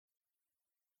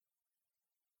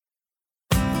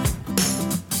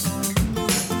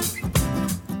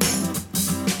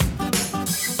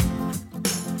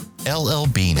LL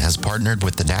Bean has partnered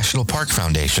with the National Park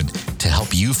Foundation to help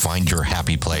you find your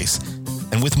happy place.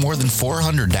 And with more than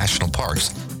 400 national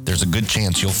parks, there's a good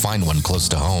chance you'll find one close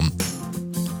to home.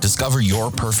 Discover your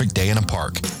perfect day in a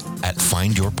park at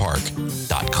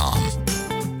findyourpark.com.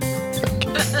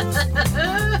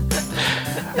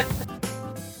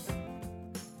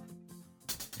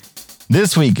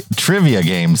 This week, trivia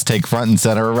games take front and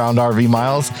center around RV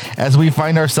Miles as we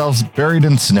find ourselves buried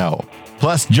in snow.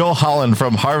 Plus, Joel Holland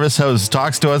from Harvest Hose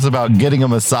talks to us about getting a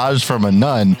massage from a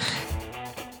nun.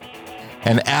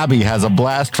 And Abby has a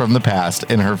blast from the past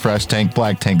in her Fresh Tank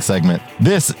Black Tank segment.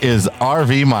 This is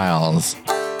RV Miles.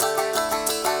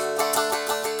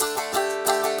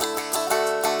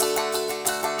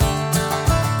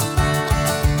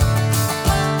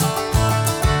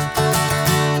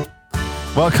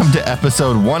 Welcome to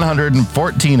episode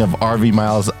 114 of RV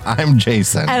Miles. I'm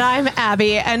Jason. And I'm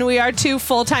Abby, and we are two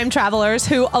full-time travelers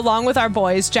who, along with our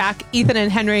boys, Jack, Ethan,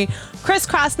 and Henry,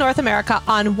 crisscross North America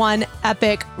on one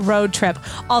epic road trip.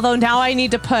 Although now I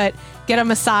need to get a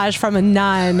massage from a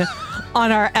nun on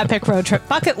our epic road trip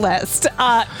bucket list.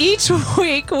 Each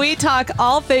week, we talk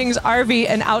all things RV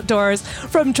and outdoors,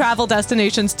 from travel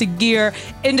destinations to gear,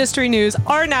 industry news,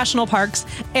 our national parks,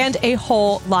 and a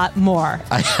whole lot more.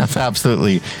 I have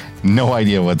absolutely no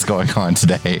idea what's going on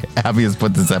today. Abby has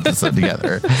put this episode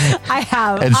together. I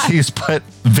have. And she's put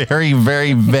very,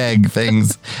 very vague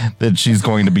things that she's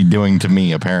going to be doing to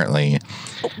me, apparently.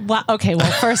 Well, okay,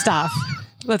 well, first off,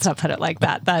 let's not put it like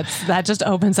that. That just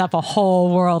opens up a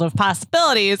whole world of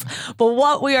possibilities. But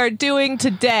what we are doing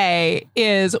today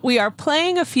is we are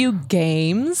playing a few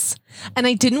games. And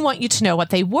I didn't want you to know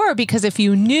what they were, because if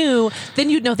you knew,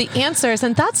 then you'd know the answers.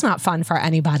 And that's not fun for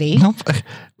anybody. Nope.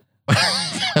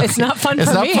 It's not fun for me.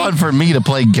 It's not fun for me to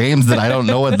play games that I don't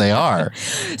know what they are.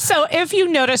 So if you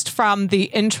noticed from the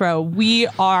intro, we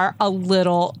are a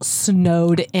little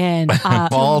snowed in.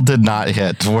 Ball did not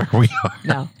hit where we are.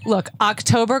 No. Look,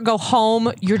 October, go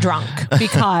home. You're drunk,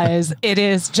 because it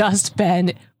has just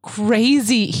been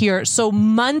crazy here. So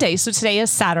today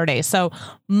is Saturday. So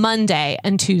Monday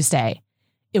and Tuesday,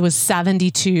 it was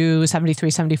 72,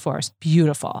 73, 74. It's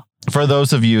beautiful. For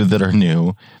those of you that are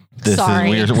new,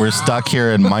 we're stuck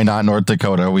here in Minot, North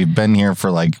Dakota. We've been here for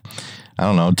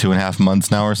 2.5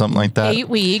 months now or something like that. 8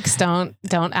 weeks. Don't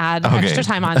add extra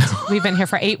time on. We've been here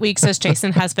for 8 weeks as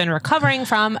Jason has been recovering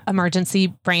from emergency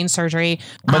brain surgery.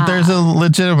 But there's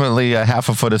legitimately a half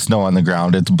a foot of snow on the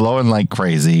ground. It's blowing like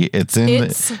crazy. It's in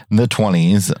the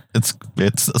 20s.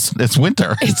 It's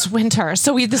winter. It's winter.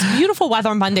 So we had this beautiful weather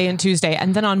on Monday and Tuesday,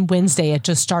 and then on Wednesday it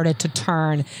just started to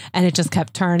turn, and it just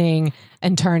kept turning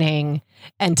and turning.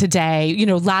 And today,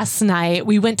 last night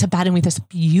we went to bed and we had this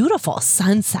beautiful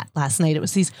sunset last night. It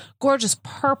was these gorgeous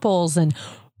purples and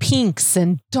pinks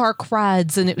and dark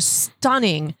reds, and it was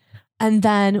stunning. And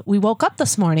then we woke up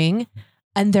this morning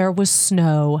and there was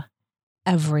snow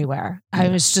everywhere. I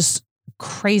was just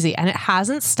crazy, and it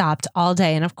hasn't stopped all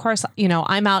day. And of course,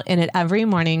 I'm out in it every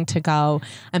morning to go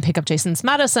and pick up Jason's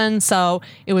medicine. So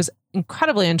it was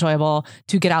incredibly enjoyable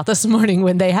to get out this morning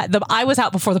when I was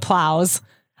out before the plows.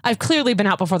 I've clearly been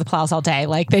out before the plows all day.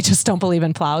 They just don't believe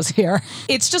in plows here.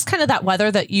 It's just kind of that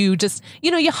weather that you just,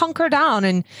 you hunker down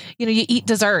and, you eat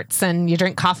desserts and you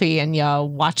drink coffee and you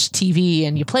watch TV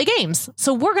and you play games.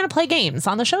 So we're going to play games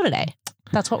on the show today.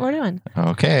 That's what we're doing.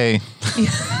 Okay.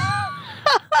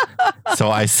 So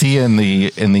I see in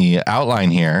the outline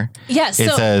here, yes,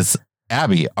 it says,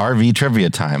 Abby, RV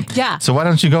trivia time. Yeah. So why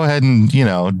don't you go ahead and,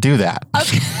 do that?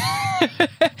 Okay.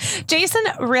 Jason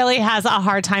really has a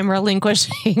hard time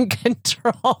relinquishing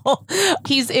control.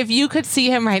 If you could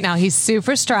see him right now, he's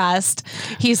super stressed.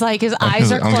 He's his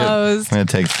eyes are closed. I'm going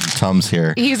to take some Tums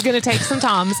here. He's going to take some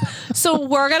Tums. So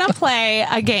we're going to play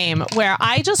a game where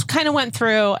I just kind of went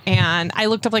through and I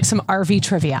looked up some RV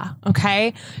trivia.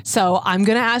 Okay. So I'm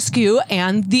going to ask you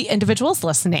and the individuals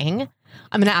listening,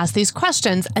 I'm going to ask these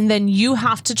questions, and then you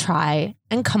have to try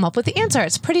and come up with the answer.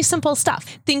 It's pretty simple stuff.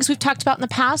 Things we've talked about in the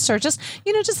past, or just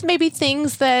maybe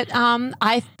things that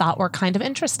I thought were kind of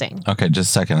interesting. Okay,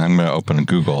 just a second. I'm going to open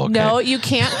Google. Okay? No, you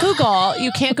can't Google.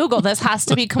 You can't Google. This has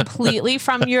to be completely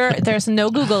from there's no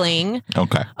Googling.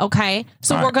 Okay. Okay.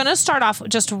 So we're going to start off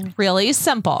just really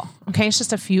simple. Okay. It's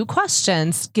just a few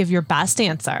questions. Give your best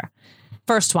answer.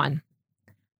 First one.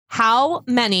 How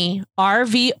many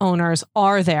RV owners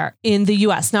are there in the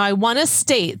U.S.? Now, I want to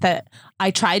state that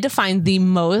I tried to find the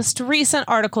most recent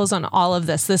articles on all of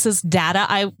this. This is data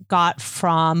I got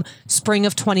from spring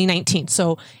of 2019.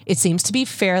 So it seems to be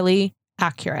fairly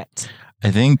accurate.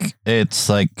 I think it's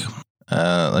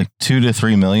like 2 to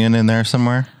 3 million in there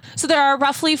somewhere. So there are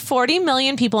roughly 40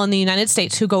 million people in the United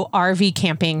States who go RV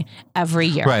camping every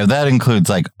year. Right. That includes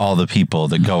like all the people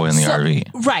that go in the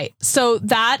RV. Right. So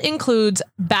that includes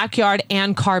backyard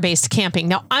and car-based camping.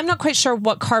 Now, I'm not quite sure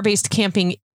what car-based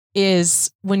camping is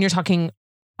when you're talking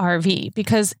RV,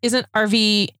 because isn't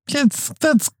RV...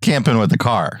 That's camping with the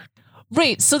car.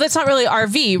 Right. So that's not really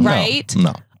RV, right?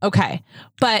 No. Okay.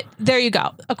 But there you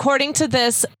go. According to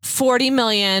this, 40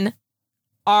 million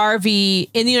RV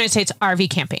in the United States,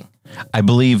 RV camping. I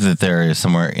believe that there is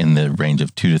somewhere in the range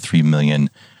of 2 to 3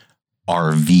 million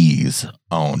RVs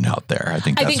owned out there. I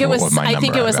think it was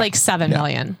like 7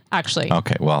 million, actually.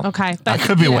 Okay, well, okay, but I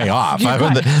could be way off.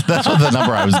 That's what the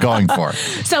number I was going for.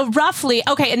 So roughly,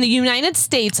 okay, and the United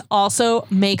States also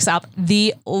makes up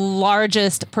the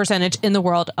largest percentage in the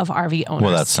world of RV owners.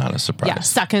 Well, that's not a surprise. Yeah,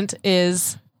 second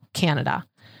is Canada.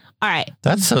 All right.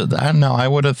 I don't know. I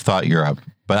would have thought Europe.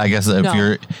 But I guess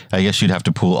I guess you'd have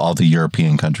to pool all the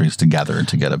European countries together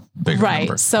to get a bigger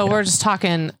number. Right. So we're just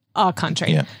talking a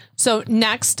country. Yeah. So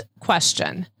next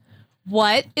question.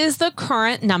 What is the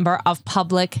current number of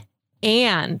public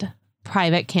and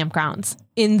private campgrounds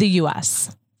in the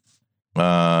U.S.?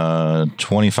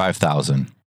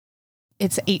 25,000.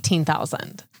 It's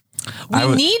 18,000.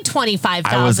 We need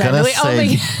 25,000. I was going to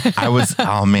say, I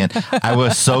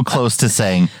was so close to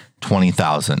saying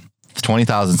 20,000.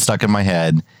 20,000 stuck in my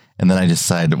head, and then I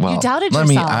decided, well, you doubted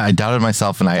yourself. I doubted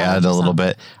myself, and I added a little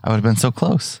bit. I would have been so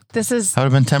close. I would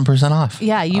have been 10% off.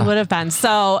 Yeah, you would have been.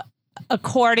 So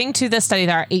according to this study,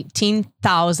 there are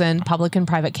 18,000 public and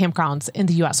private campgrounds in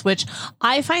the U.S., which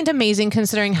I find amazing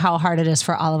considering how hard it is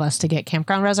for all of us to get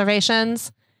campground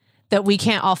reservations, that we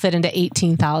can't all fit into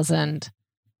 18,000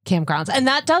 campgrounds. And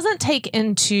that doesn't take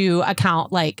into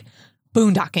account like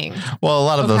boondocking. Well, a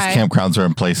lot of those campgrounds are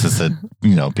in places that,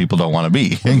 people don't want to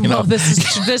be. Well, this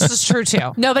is true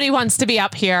too. Nobody wants to be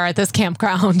up here at this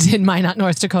campground in Minot,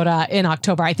 North Dakota in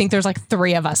October. I think there's like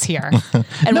 3 of us here.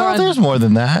 And no, there's more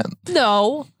than that.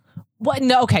 No. What?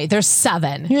 No. Okay. There's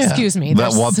 7. Yeah. Excuse me.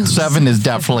 7 is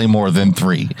definitely more than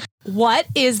 3. What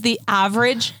is the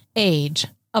average age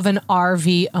of an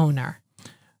RV owner?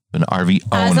 An RV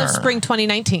owner. As of spring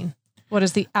 2019. What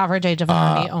is the average age of an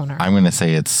RV owner? I'm going to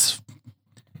say it's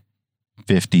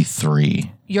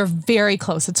 53. You're very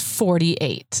close. It's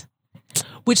 48,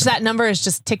 which that number is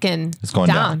just ticking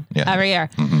down every year.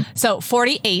 Mm-hmm. So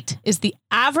 48 is the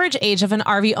average age of an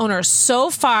RV owner. So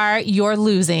far, you're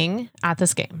losing at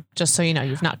this game. Just so you know,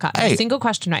 you've not gotten a single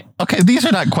question right. Okay, these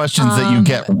are not questions that you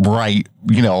get right,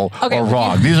 or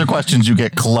wrong. These are questions you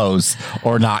get close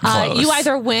or not close. You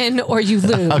either win or you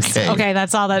lose. Okay,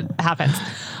 that's all that happens.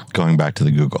 Going back to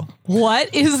the Google.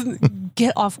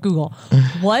 Get off Google.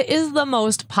 What is the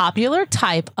most popular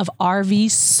type of RV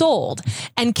sold?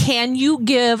 And can you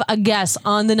give a guess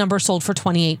on the number sold for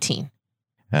 2018?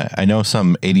 I know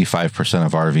some 85%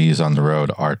 of RVs on the road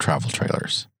are travel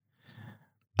trailers.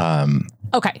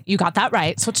 Okay, you got that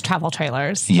right. So it's travel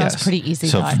trailers. Yes. That's pretty easy.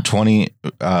 So for for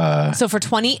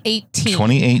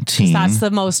 2018, that's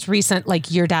the most recent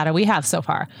year data we have so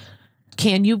far.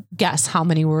 Can you guess how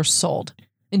many were sold?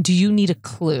 And do you need a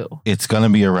clue? It's going to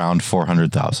be around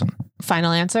 400,000.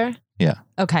 Final answer? Yeah.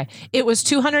 Okay. It was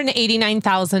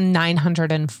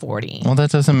 289,940. Well,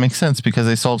 that doesn't make sense because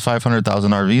they sold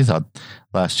 500,000 RVs out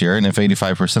last year. And if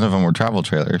 85% of them were travel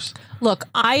trailers. Look,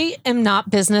 I am not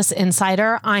Business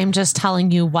Insider. I'm just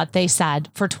telling you what they said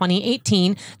for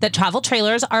 2018, that travel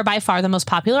trailers are by far the most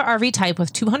popular RV type,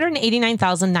 with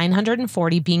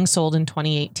 289,940 being sold in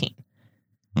 2018.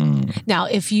 Now,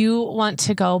 if you want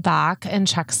to go back and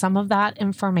check some of that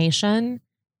information,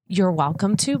 you're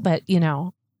welcome to. But,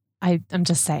 I'm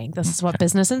just saying this is what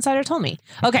Business Insider told me.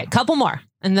 Okay, couple more,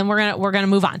 and then we're gonna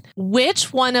move on.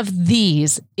 Which one of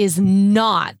these is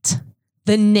not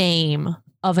the name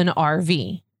of an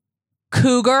RV?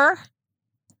 Cougar,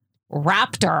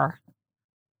 Raptor,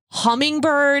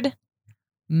 Hummingbird,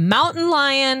 Mountain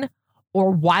Lion,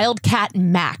 or Wildcat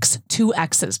Max? 2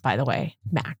 X's, by the way,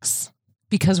 Max.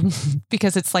 Because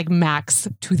it's like max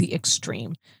to the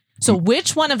extreme. So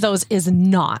which one of those is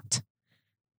not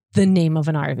the name of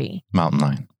an RV? Mountain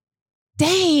Lion.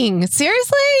 Dang,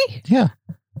 seriously? Yeah.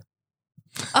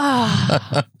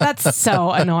 That's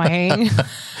so annoying.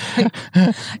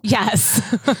 Yes.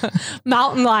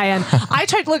 Mountain Lion. I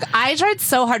tried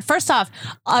so hard. First off,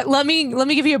 let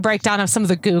me give you a breakdown of some of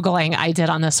the Googling I did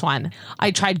on this one.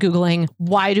 I tried Googling,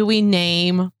 why do we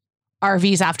name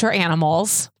RVs after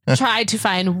animals? Tried to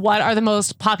find what are the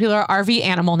most popular RV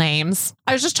animal names.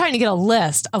 I was just trying to get a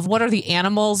list of what are the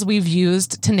animals we've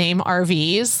used to name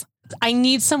RVs. I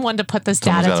need someone to put this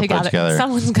Someone's data gotta put it together. together.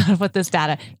 Someone's got to put this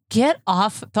data. Get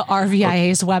off the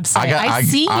RVIA's website. I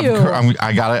see you.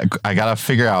 I gotta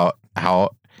figure out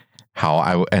how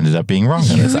I ended up being wrong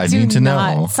on this. I do need to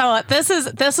not. know. So this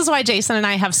is why Jason and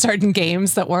I have certain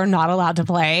games that we're not allowed to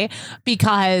play,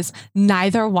 because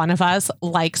neither one of us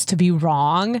likes to be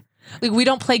wrong. Like, we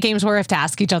don't play games where we have to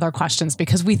ask each other questions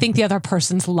because we think the other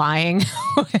person's lying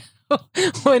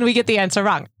when we get the answer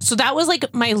wrong. So that was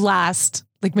like my last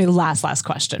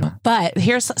question. But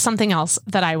here's something else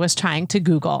that I was trying to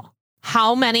Google.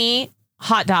 How many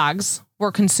hot dogs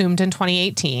were consumed in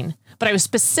 2018? But I was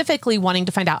specifically wanting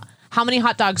to find out, how many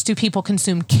hot dogs do people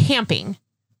consume camping?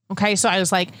 Okay, so I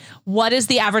was like, what is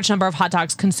the average number of hot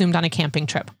dogs consumed on a camping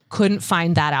trip? Couldn't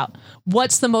find that out.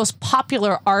 What's the most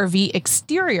popular RV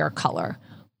exterior color?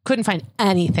 Couldn't find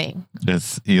anything.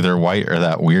 It's either white or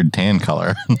that weird tan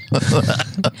color.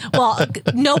 Well,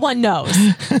 no one knows.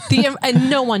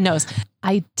 No one knows.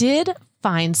 I did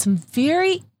find some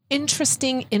very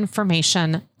interesting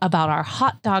information about our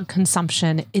hot dog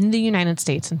consumption in the United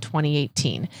States in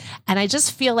 2018. And I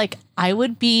just feel like I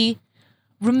would be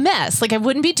remiss, like I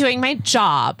wouldn't be doing my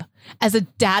job as a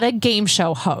data game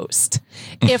show host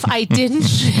if I didn't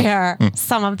share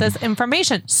some of this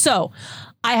information. So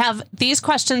I have these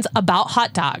questions about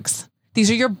hot dogs.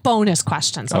 These are your bonus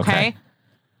questions, okay?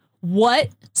 What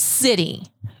city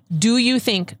do you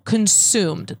think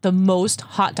consumed the most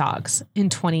hot dogs in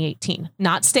 2018?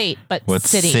 Not state, but What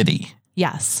city?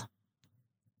 Yes.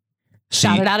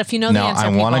 Shout it out if you know the now answer. I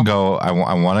want to go. I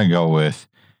want to go with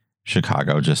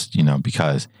Chicago, just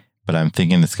because. But I'm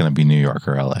thinking it's going to be New York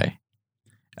or LA.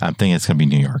 I'm thinking it's going to be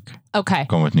New York. Okay.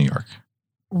 Going with New York.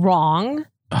 Wrong.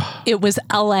 It was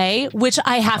LA, which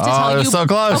I have to tell you. So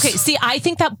close. Okay. See, I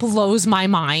think that blows my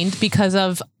mind because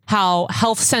of how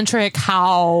health centric,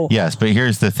 Yes, but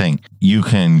here's the thing. You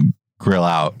can grill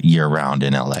out year round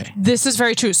in LA. This is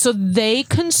very true. So they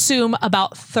consume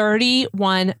about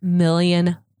 31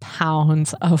 million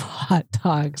pounds of hot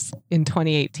dogs in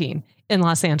 2018 in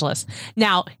Los Angeles.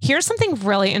 Now, here's something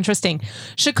really interesting.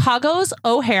 Chicago's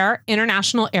O'Hare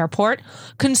International Airport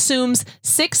consumes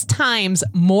 6 times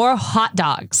more hot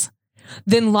dogs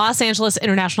than Los Angeles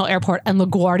International Airport and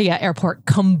LaGuardia Airport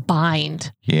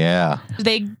combined. Yeah.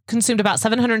 They consumed about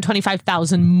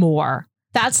 725,000 more.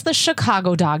 That's the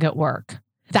Chicago dog at work.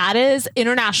 That is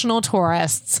international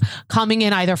tourists coming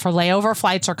in either for layover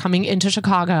flights or coming into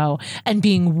Chicago and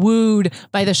being wooed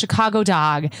by the Chicago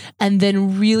dog and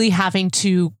then really having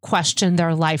to question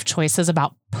their life choices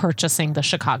about purchasing the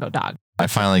Chicago dog. I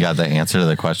finally got the answer to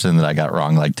the question that I got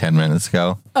wrong like 10 minutes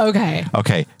ago. Okay.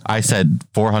 I said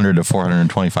 400 to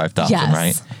 425,000, Yes.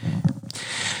 right?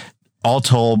 All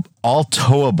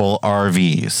towable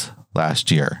RVs last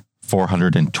year,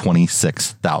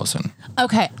 426,000.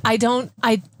 Okay.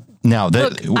 Now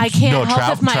that Look, I can't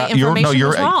help if my information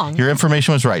was wrong. Your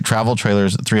information was right. Travel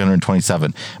trailers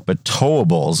 327, but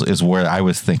towables is where I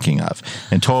was thinking of,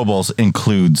 and towables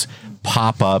includes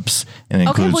pop-ups and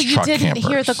includes you truck didn't campers.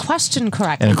 hear the question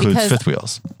correctly. And includes because fifth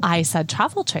wheels. I said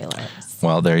travel trailers.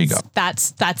 Well, there you go.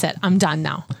 That's it. I'm done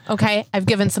now. Okay. I've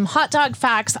given some hot dog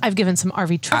facts. I've given some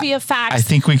RV trivia facts. I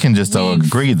think we can just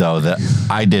agree though that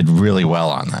I did really well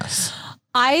on this.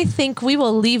 I think we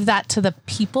will leave that to the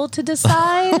people to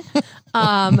decide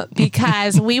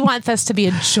because we want this to be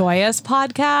a joyous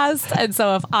podcast. And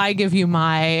so if I give you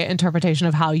my interpretation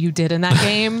of how you did in that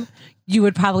game, you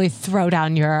would probably throw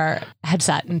down your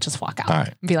headset and just walk out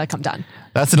and be like, I'm done.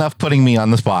 That's enough putting me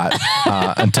on the spot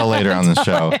until later on the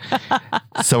show.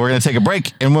 So we're going to take a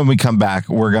break. And when we come back,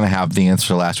 we're going to have the answer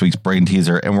to last week's brain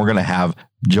teaser. And we're going to have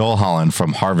Joel Holland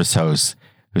from Harvest Host,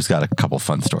 who's got a couple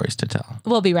fun stories to tell.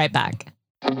 We'll be right back.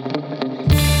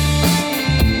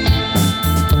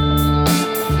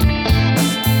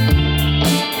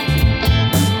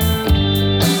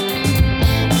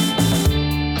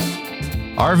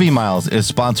 RV Miles is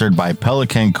sponsored by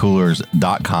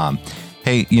PelicanCoolers.com.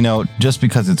 Hey, just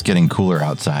because it's getting cooler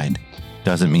outside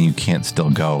doesn't mean you can't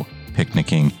still go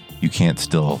picnicking. You can't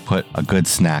still put a good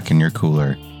snack in your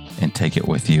cooler and take it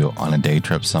with you on a day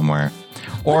trip somewhere.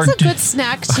 What's a good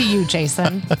snack to you,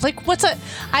 Jason?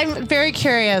 I'm very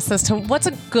curious as to what's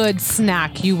a good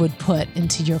snack you would put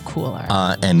into your cooler.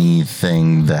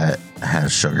 Anything that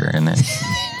has sugar in it.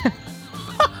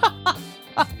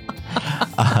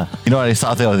 You know what I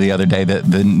saw the other day? That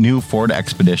the new Ford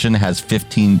Expedition has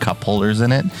 15 cup holders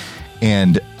in it,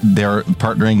 and they're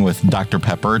partnering with Dr.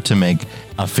 Pepper to make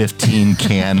a 15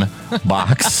 can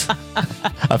box,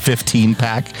 a 15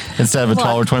 pack instead of a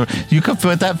 12 or 20. You could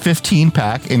put that 15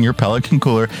 pack in your Pelican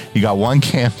cooler. You got one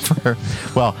can for,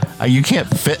 well, you can't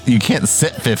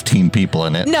sit 15 people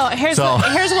in it. No, here's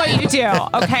what you do.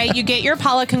 Okay, you get your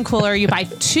Pelican cooler. You buy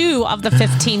 2 of the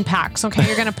 15 packs. Okay,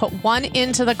 you're gonna put one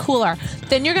into the cooler.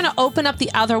 Then you're gonna open up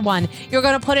the other one. You're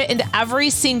gonna put it into every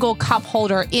single cup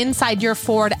holder inside your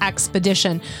Ford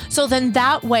Expedition. So then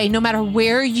that way, no matter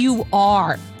where you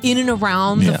are in and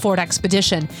around the Ford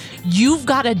Expedition, you've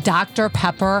got a Dr.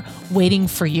 Pepper waiting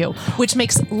for you, which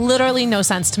makes literally no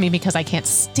sense to me because I can't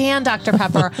stand Dr.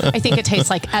 Pepper. I think it tastes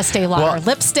like Estee Lauder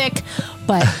lipstick,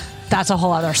 but that's a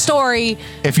whole other story.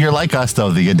 If you're like us,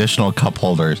 though, the additional cup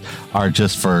holders are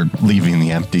just for leaving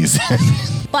the empties.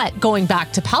 But going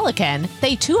back to Pelican,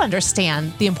 they too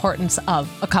understand the importance of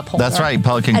a cup holder. That's right.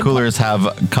 Pelican coolers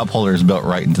have cup holders built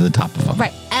right into the top of them.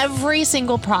 Right. Every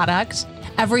single product,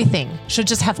 everything should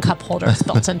just have cup holders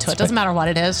built into it. Doesn't matter what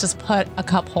it is, just put a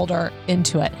cup holder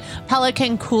into it.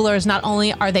 Pelican coolers, not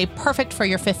only are they perfect for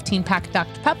your 15-pack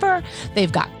Dr. Pepper,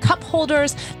 they've got cup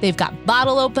holders, they've got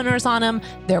bottle openers on them,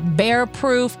 they're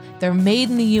bear-proof, they're made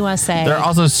in the USA. They're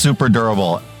also super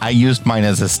durable. I used mine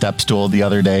as a step stool the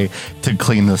other day to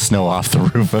clean the snow off the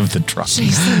roof of the truck.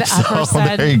 Jason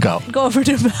Epperson. There you go. Go over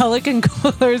to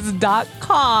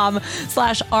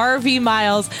pelicancoolers.com/RV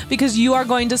miles because you are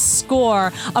going to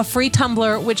score a free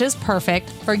tumbler, which is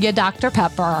perfect for your Dr.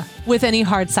 Pepper with any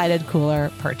hard-sided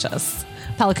cooler purchase.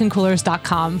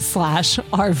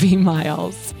 pelicancoolers.com/RV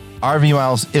miles. RV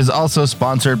Miles is also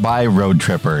sponsored by Road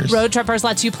Trippers. Road Trippers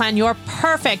lets you plan your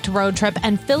perfect road trip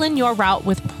and fill in your route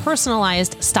with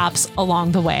personalized stops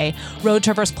along the way. Road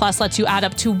Trippers Plus lets you add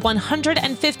up to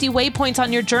 150 waypoints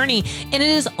on your journey, and it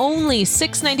is only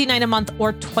 $6.99 a month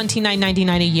or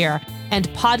 $29.99 a year. And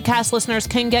podcast listeners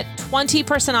can get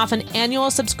 20% off an annual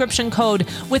subscription code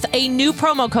with a new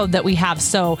promo code that we have.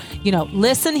 So,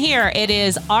 listen here. It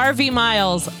is RV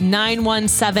Miles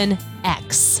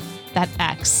 917X. That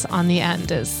X on the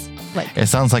end is like... It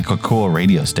sounds like a cool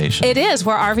radio station. It is.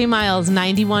 We're RV Miles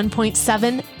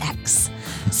 91.7X.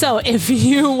 So if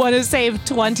you want to save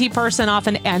 20% off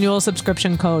an annual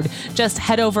subscription code, just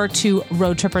head over to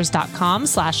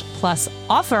roadtrippers.com/plus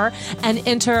offer and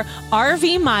enter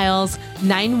RV Miles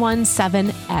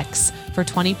 917X for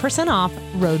 20% off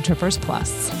Road Trippers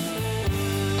Plus.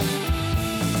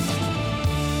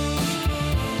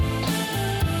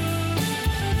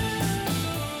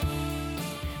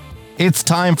 It's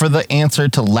time for the answer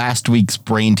to last week's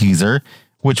brain teaser,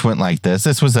 which went like this.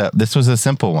 This was a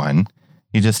simple one.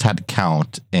 You just had to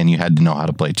count and you had to know how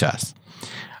to play chess.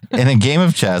 In a game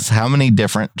of chess, how many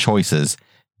different choices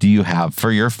do you have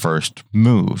for your first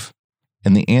move?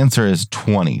 And the answer is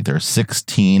 20. There's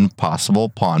 16 possible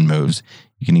pawn moves.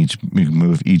 You can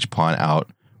move each pawn out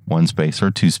 1 space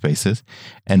or 2 spaces,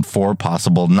 and 4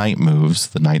 possible knight moves.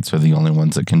 The knights are the only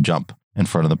ones that can jump in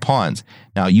front of the pawns.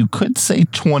 Now, you could say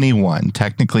 21.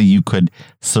 Technically, you could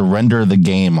surrender the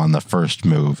game on the first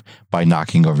move by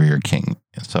knocking over your king.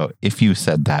 So if you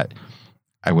said that,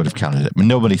 I would have counted it, but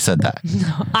nobody said that.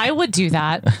 No, I would do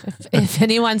that. If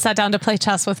anyone sat down to play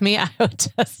chess with me, I would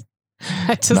just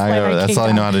that's all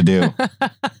I know how to do.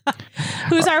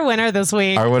 Who's our winner this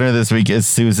week? Our winner this week is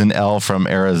Susan L. from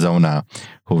Arizona,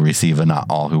 who will receive a Not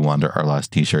All Who Wander Are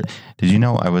Lost t-shirt. Did you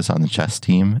know I was on the chess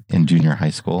team in junior high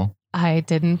school? I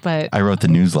didn't, but... I wrote the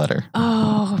newsletter.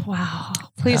 Oh, wow.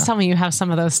 Please tell me you have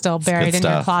some of those still buried in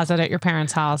your closet at your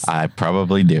parents' house. I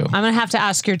probably do. I'm going to have to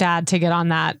ask your dad to get on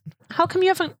that. How come you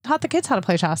haven't taught the kids how to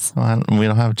play chess? Well, we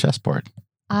don't have a chessboard.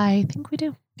 I think we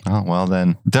do. Oh, well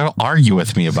then. They'll argue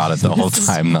with me about it the whole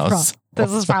time, though.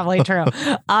 This is probably true.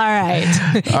 All right.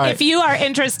 If you are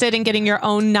interested in getting your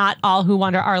own Not All Who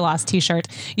Wander Are Lost t-shirt,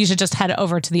 you should just head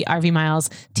over to the RV Miles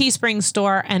Teespring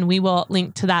store, and we will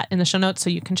link to that in the show notes so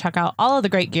you can check out all of the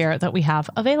great gear that we have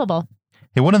available.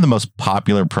 Hey, one of the most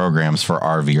popular programs for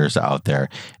RVers out there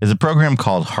is a program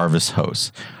called Harvest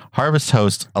Hosts. Harvest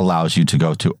Hosts allows you to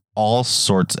go to all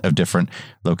sorts of different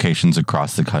locations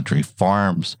across the country,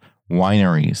 farms,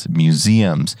 wineries,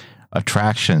 museums,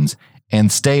 attractions, and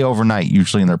stay overnight,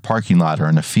 usually in their parking lot or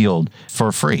in a field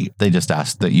for free. They just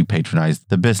ask that you patronize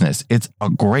the business. It's a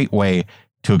great way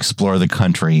to explore the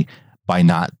country by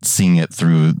not seeing it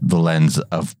through the lens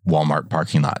of Walmart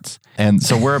parking lots. And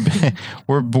so we're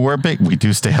big. We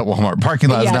do stay at Walmart parking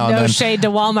lots now and then. No shade to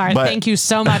Walmart. Thank you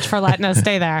so much for letting us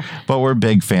stay there. But we're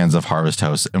big fans of Harvest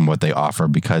Hosts and what they offer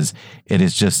because it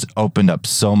has just opened up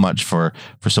so much for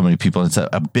so many people. It's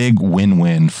a big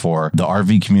win-win for the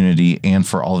RV community and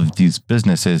for all of these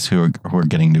businesses who are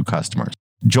getting new customers.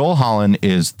 Joel Holland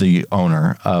is the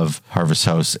owner of Harvest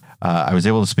Host. I was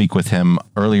able to speak with him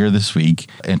earlier this week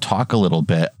and talk a little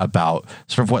bit about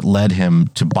sort of what led him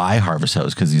to buy Harvest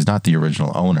Host, because he's not the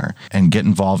original owner, and get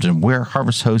involved in where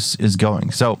Harvest Host is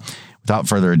going. So without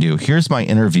further ado, here's my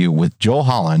interview with Joel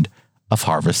Holland of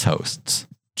Harvest Hosts.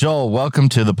 Joel, welcome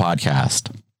to the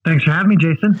podcast. Thanks for having me,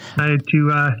 Jason. Excited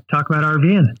to talk about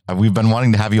RVing. We've been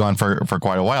wanting to have you on for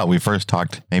quite a while. We first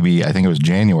talked, I think it was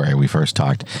January we first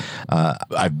talked.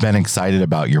 I've been excited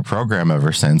about your program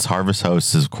ever since. Harvest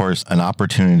Hosts is, of course, an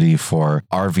opportunity for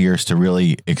RVers to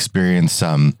really experience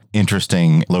some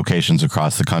interesting locations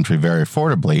across the country very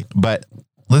affordably. But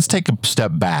let's take a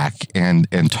step back and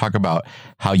talk about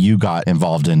how you got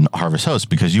involved in Harvest Hosts,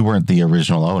 because you weren't the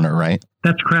original owner, right?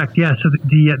 That's correct. Yeah. So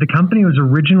the company was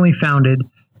originally founded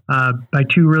by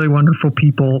two really wonderful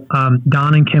people,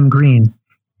 Don and Kim Green,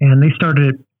 and they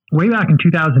started it way back in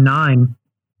 2009,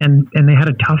 and they had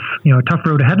a tough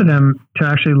road ahead of them to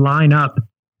actually line up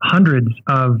hundreds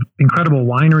of incredible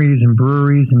wineries and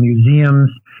breweries and museums,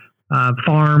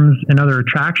 farms, and other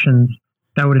attractions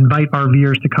that would invite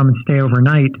RVers to come and stay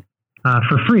overnight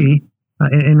for free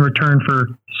in return for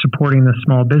supporting the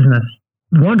small business.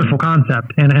 Wonderful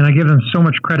concept, and I give them so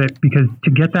much credit, because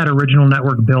to get that original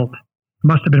network built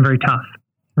must have been very tough,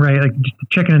 right? Like just the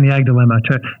chicken and the egg dilemma,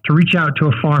 to reach out to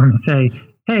a farm and say,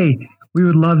 hey, we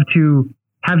would love to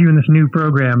have you in this new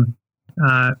program.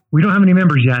 We don't have any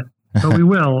members yet, but we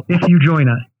will if you join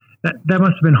us. That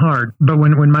must have been hard. But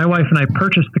when my wife and I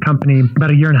purchased the company about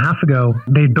a year and a half ago,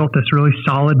 they built this really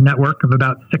solid network of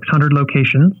about 600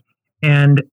 locations.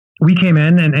 And we came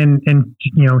in and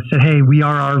said, hey, we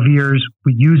are RVers.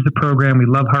 We use the program. We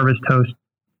love Harvest Host.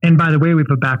 And by the way, we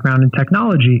have a background in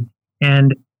technology.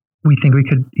 And we think we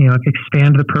could,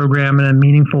 expand the program in a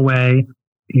meaningful way,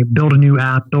 build a new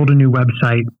app, build a new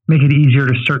website, make it easier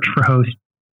to search for hosts.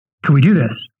 Could we do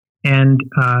this? And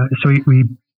so we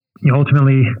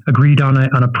ultimately agreed on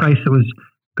a price that was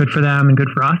good for them and good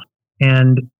for us,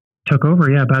 and took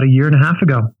over, about a year and a half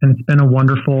ago. And it's been a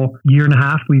wonderful year and a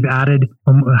half. We've added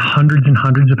hundreds and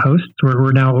hundreds of hosts.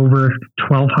 We're now over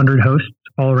 1,200 hosts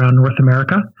all around North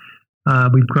America.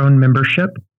 We've grown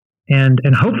membership. And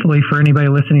hopefully for anybody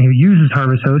listening who uses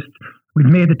Harvest Hosts, we've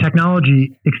made the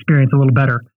technology experience a little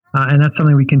better. And that's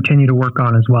something we continue to work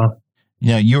on as well.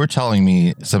 You were telling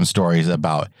me some stories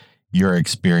about your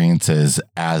experiences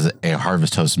as a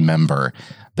Harvest Host member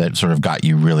that sort of got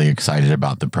you really excited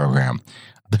about the program.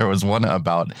 There was one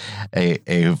about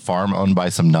a farm owned by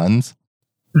some nuns.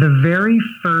 The very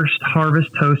first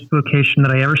Harvest Host location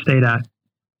that I ever stayed at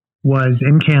was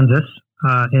in Kansas,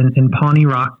 in Pawnee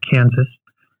Rock, Kansas.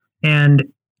 And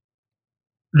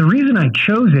the reason I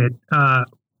chose it,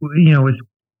 was,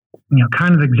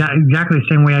 kind of exactly the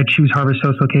same way I choose Harvest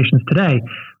Host locations today.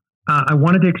 I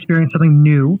wanted to experience something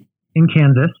new in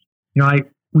Kansas.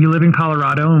 We live in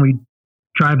Colorado and we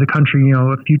drive the country,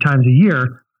 a few times a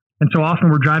year. And so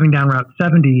often we're driving down Route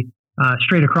 70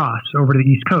 straight across over to the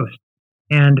East Coast.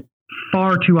 And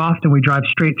far too often we drive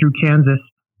straight through Kansas.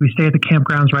 We stay at the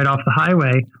campgrounds right off the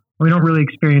highway. And we don't really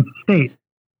experience the state.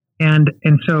 And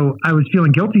so I was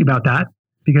feeling guilty about that,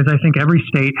 because I think every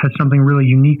state has something really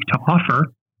unique to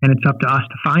offer, and it's up to us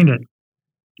to find it.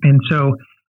 And so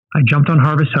I jumped on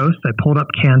Harvest Host. I pulled up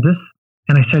Kansas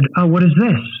and I said, oh, what is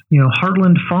this?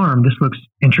 Heartland Farm. This looks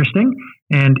interesting.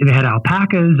 And it had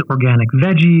alpacas, organic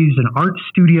veggies, an art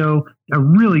studio, a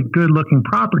really good looking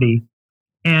property.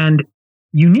 And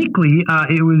uniquely,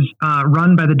 it was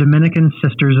run by the Dominican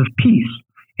Sisters of Peace.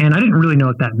 And I didn't really know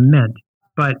what that meant,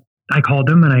 but I called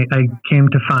them and I came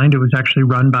to find it was actually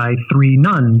run by 3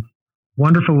 nuns,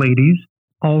 wonderful ladies,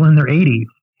 all in their 80s.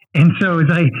 And so as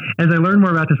I learned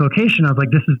more about this location, I was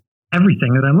like, this is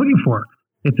everything that I'm looking for.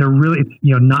 It's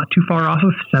not too far off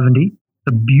of 70. It's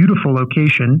a beautiful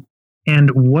location, and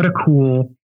what a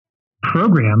cool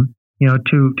program,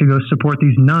 to go support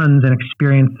these nuns and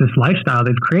experience this lifestyle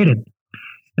they've created.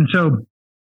 And so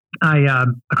I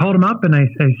called them up and I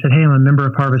said, hey, I'm a member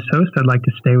of Harvest Host. I'd like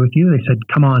to stay with you. They said,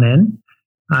 come on in.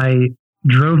 I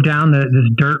drove down this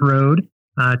dirt road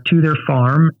to their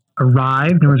farm,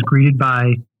 arrived, and was greeted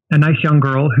by a nice young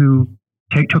girl who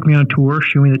took me on a tour,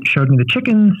 showed me the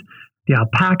chickens, the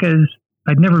alpacas.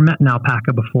 I'd never met an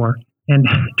alpaca before. And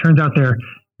it turns out they're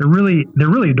really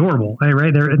adorable,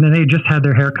 right? And then they just had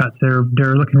their haircuts.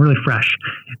 They're looking really fresh,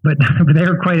 but they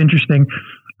were quite interesting.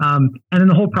 And then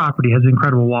the whole property has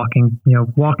incredible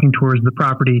walking tours the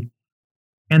property.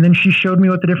 And then she showed me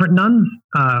what the different nuns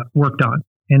worked on.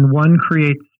 And one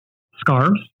creates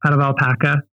scarves out of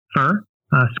alpaca fur,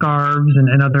 scarves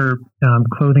and other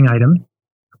clothing items.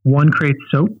 One creates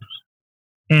soaps,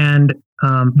 and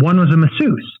one was a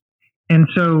masseuse. And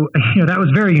so, that was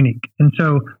very unique. And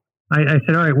so I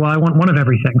said, all right, well, I want one of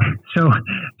everything. So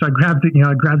I grabbed,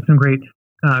 I grabbed some great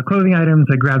clothing items.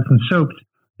 I grabbed some soaps,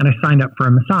 and I signed up for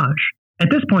a massage. At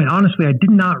this point, honestly, I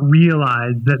did not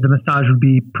realize that the massage would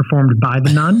be performed by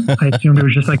the nun. I assumed it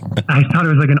was just I thought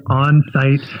it was like an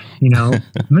on-site,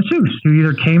 masseuse who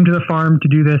either came to the farm to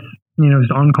do this,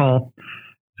 was on call.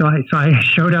 So I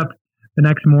showed up the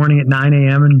next morning at 9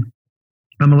 a.m. and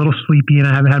I'm a little sleepy and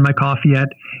I haven't had my coffee yet.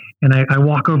 And I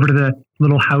walk over to the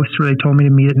little house where they told me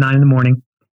to meet at 9 a.m.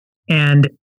 and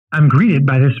I'm greeted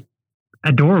by this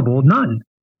adorable nun.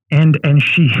 And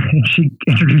she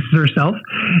introduces herself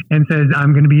and says,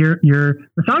 "I'm going to be your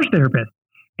massage therapist."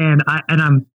 And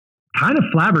I'm kind of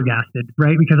flabbergasted,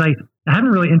 right? Because I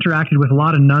haven't really interacted with a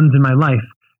lot of nuns in my life,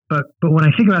 but when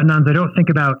I think about nuns, I don't think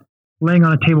about laying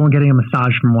on a table and getting a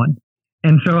massage from one.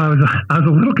 And so I was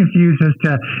a little confused as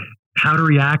to how to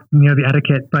react, the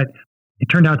etiquette, but it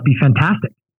turned out to be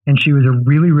fantastic. And she was a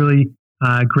really, really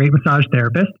great massage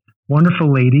therapist.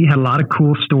 Wonderful lady, had a lot of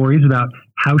cool stories about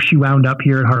how she wound up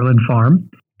here at Heartland Farm.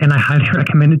 And I highly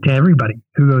recommend it to everybody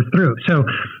who goes through. So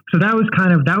that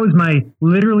was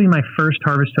literally my first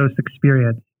Harvest Host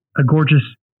experience, a gorgeous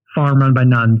farm run by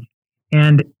nuns.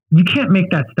 And you can't make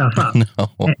that stuff up,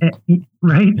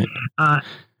 right?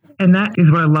 And that is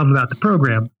what I love about the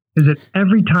program, is that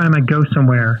every time I go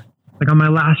somewhere, like on my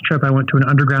last trip, I went to an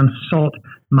underground salt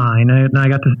mine and I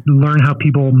got to learn how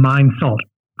people mine salt.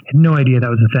 I had no idea that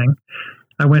was a thing.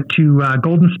 I went to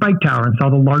Golden Spike Tower and saw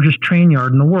the largest train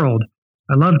yard in the world.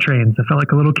 I love trains. I felt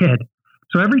like a little kid.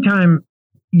 So every time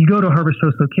you go to a Harvest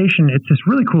Host location, it's this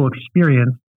really cool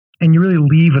experience and you really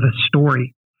leave with a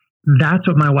story. That's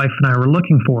what my wife and I were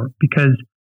looking for, because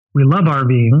we love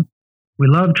RVing. We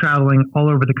love traveling all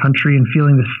over the country and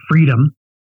feeling this freedom.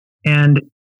 And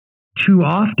too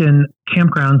often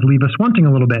campgrounds leave us wanting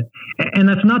a little bit. And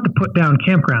that's not to put down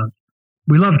campgrounds.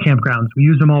 We love campgrounds. We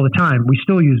use them all the time. We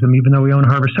still use them, even though we own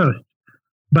Harvest Hosts.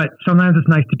 But sometimes it's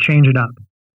nice to change it up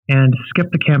and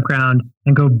skip the campground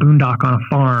and go boondock on a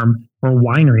farm or a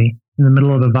winery in the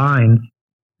middle of the vines.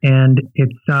 And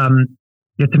it's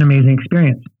an amazing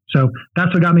experience. So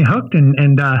that's what got me hooked,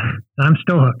 and I'm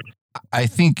still hooked. I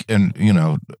think, and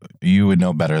you would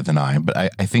know better than I, but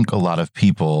I think a lot of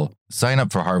people sign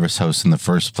up for Harvest Hosts in the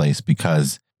first place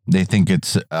because they think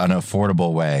it's an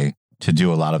affordable way to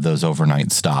do a lot of those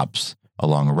overnight stops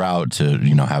along a route to,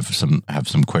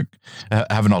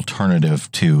 have an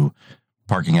alternative to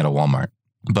parking at a Walmart.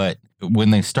 But when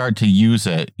they start to use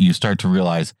it, you start to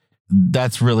realize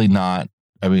that's really not,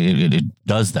 it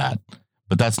does that,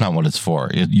 but that's not what it's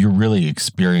for. You're really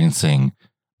experiencing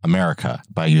America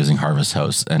by using Harvest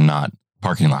Hosts and not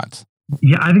parking lots.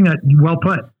 Yeah, I think that well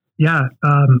put. Yeah,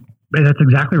 that's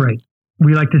exactly right.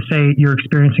 We like to say you're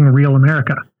experiencing real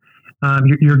America.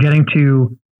 You're getting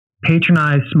to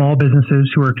patronize small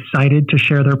businesses who are excited to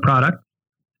share their product.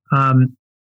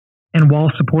 And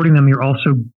while supporting them, you're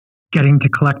also getting to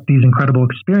collect these incredible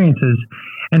experiences.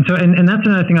 And so, and that's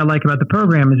another thing I like about the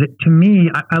program, is that to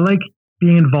me, I like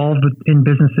being involved in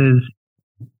businesses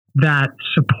that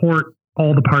support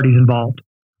all the parties involved.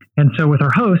 And so with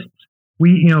our hosts,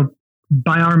 we,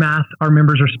 by our math, our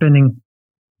members are spending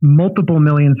multiple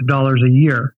millions of dollars a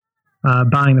year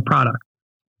buying the product.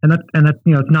 And that's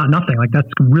it's not nothing. Like, that's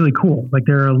really cool. Like,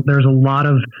 there's a lot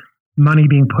of money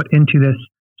being put into this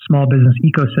small business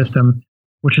ecosystem,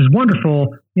 which is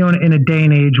wonderful, in a day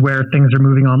and age where things are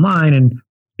moving online and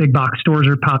big box stores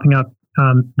are popping up.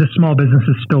 The small business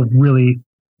is still really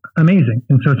amazing.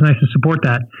 And so it's nice to support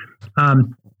that.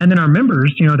 And then our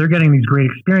members, they're getting these great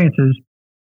experiences.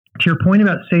 To your point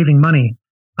about saving money,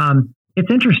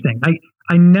 it's interesting.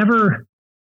 I never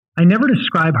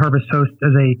describe Harvest Host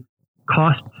as a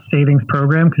cost savings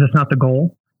program, because that's not the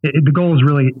goal. The goal is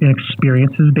really an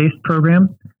experiences-based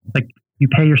program. Like, you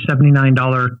pay your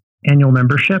 $79 annual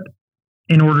membership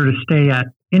in order to stay at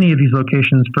any of these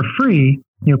locations for free,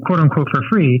 quote unquote for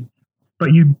free,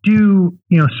 but you do,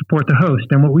 support the host.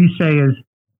 And what we say is,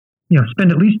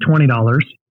 spend at least $20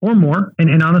 or more.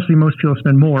 And honestly, most people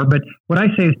spend more, but what I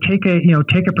say is take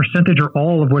a percentage or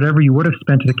all of whatever you would have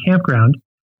spent at a campground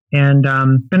and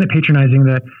spend it patronizing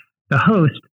the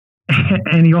host.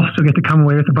 And you also get to come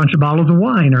away with a bunch of bottles of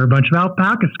wine or a bunch of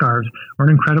alpaca scarves or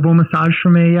an incredible massage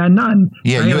from a nun.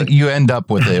 Yeah, right? you end up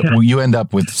with it. You end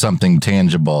up with something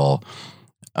tangible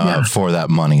for that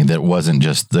money that wasn't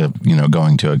just the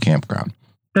going to a campground.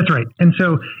 That's right. And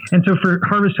so for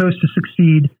Harvest Host to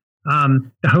succeed,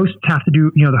 the hosts have to do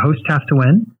the hosts have to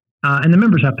win, and the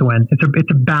members have to win.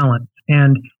 It's a balance,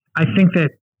 and I think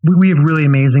that we have really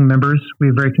amazing members. We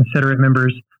have very considerate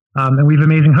members, and we have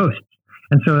amazing hosts.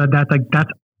 And so that's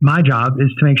my job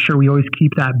is to make sure we always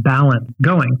keep that balance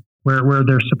going where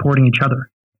they're supporting each other.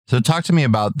 So talk to me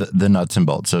about the nuts and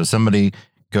bolts. So somebody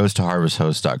goes to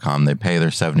harvesthost.com, they pay their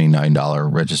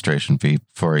 $79 registration fee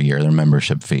for a year, their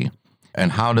membership fee.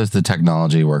 And how does the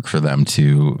technology work for them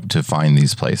to find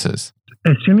these places?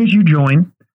 As soon as you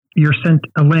join, you're sent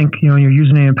a link, your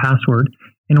username and password,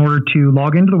 in order to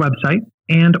log into the website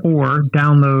and or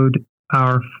download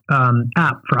our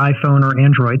app for iPhone or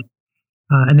Android.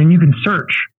 And then you can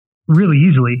search really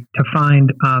easily to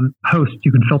find hosts.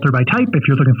 You can filter by type. If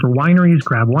you're looking for wineries,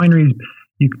 grab wineries,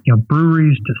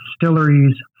 breweries,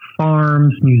 distilleries,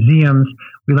 farms, museums.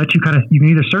 We let you you can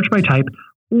either search by type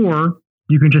or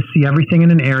you can just see everything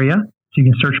in an area. So you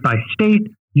can search by state,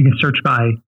 you can search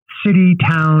by city,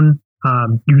 town,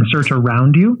 you can search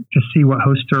around you, just see what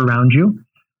hosts are around you.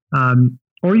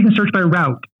 Or you can search by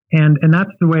route. And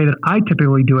that's the way that I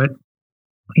typically do it.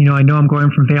 I know I'm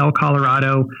going from Vail,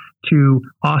 Colorado to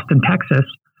Austin, Texas.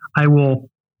 I will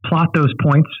plot those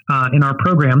points in our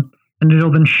program, and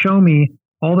it'll then show me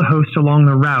all the hosts along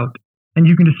the route. And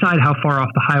you can decide how far off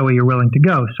the highway you're willing to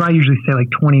go. So I usually say like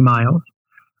 20 miles.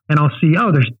 And I'll see,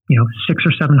 there's 6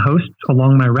 or 7 hosts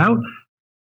along my route.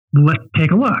 Let's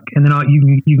take a look. And then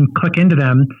you can click into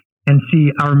them and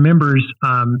see our members'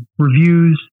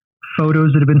 reviews,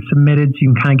 photos that have been submitted, so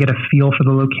you can kind of get a feel for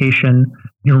the location.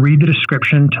 Read the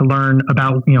description to learn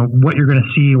about what you're going to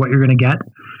see, what you're going to get,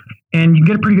 and you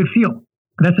get a pretty good feel.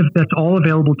 That's all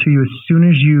available to you as soon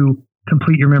as you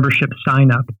complete your membership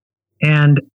sign up.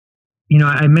 And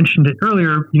I mentioned it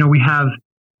earlier. We have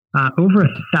over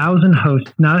 1,000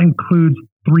 hosts. Now that includes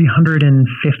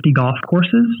 350 golf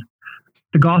courses.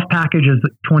 The golf package is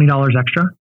 $20 extra.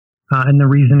 And the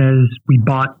reason is we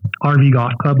bought RV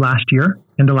Golf Club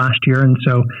into last year. And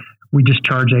so we just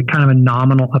charge a kind of a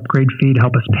nominal upgrade fee to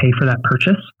help us pay for that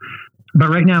purchase. But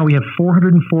right now we have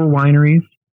 404 wineries,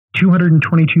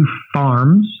 222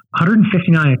 farms,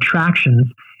 159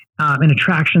 attractions. And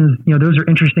attractions, those are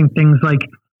interesting things like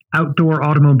outdoor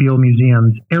automobile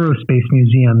museums, aerospace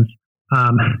museums,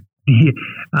 the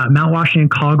Mount Washington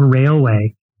Cog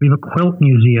Railway. We have a quilt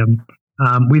museum.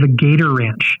 We have a gator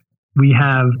ranch. We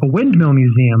have a windmill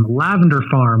museum, lavender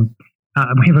farm.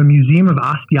 We have a museum of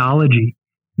osteology.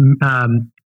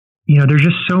 There's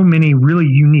just so many really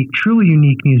unique, truly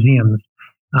unique museums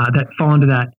that fall into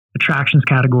that attractions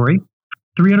category.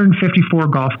 354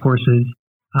 golf courses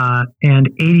and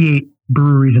 88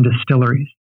 breweries and distilleries.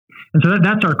 And so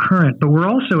that's our current, but we're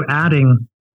also adding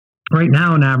right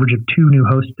now an average of 2 new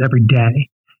hosts every day.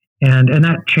 And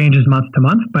that changes month to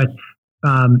month, but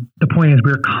the point is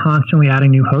we're constantly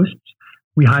adding new hosts.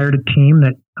 We hired a team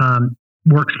that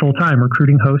works full-time,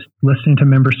 recruiting hosts, listening to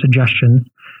member suggestions.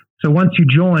 So once you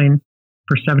join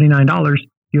for $79,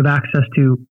 you have access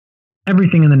to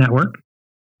everything in the network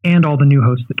and all the new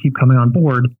hosts that keep coming on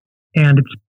board. And it's,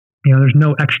 there's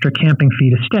no extra camping fee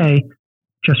to stay.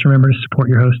 Just remember to support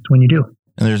your hosts when you do.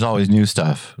 And there's always new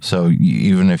stuff. So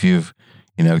even if you've,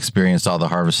 experienced all the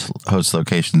Harvest Host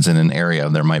locations in an area,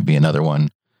 there might be another one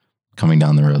coming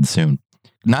down the road soon.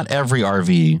 Not every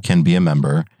RV can be a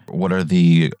member. What are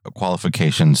the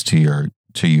qualifications to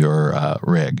your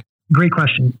rig? Great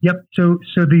question. Yep. So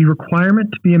the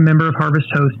requirement to be a member of Harvest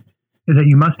Host is that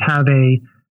you must have a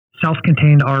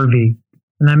self-contained RV.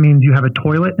 And that means you have a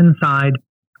toilet inside,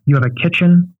 you have a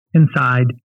kitchen inside,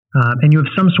 and you have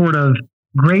some sort of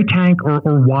gray tank or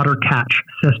water catch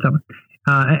system.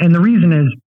 And the reason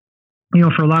is,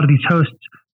 for a lot of these hosts,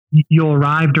 you'll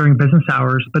arrive during business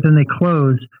hours, but then they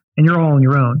close and you're all on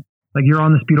your own. Like you're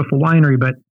on this beautiful winery,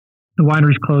 but the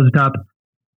winery's closed up.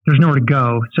 There's nowhere to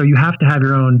go. So you have to have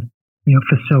your own,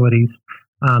 facilities.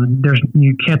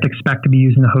 You can't expect to be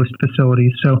using the host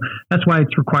facilities. So that's why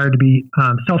it's required to be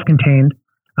self-contained.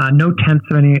 No tents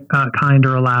of any kind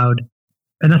are allowed.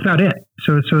 And that's about it.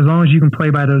 So as long as you can play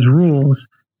by those rules,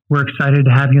 we're excited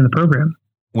to have you in the program.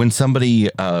 When somebody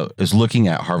is looking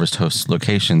at Harvest Host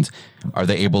locations, are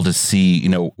they able to see,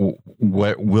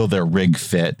 what will their rig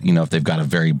fit? If they've got a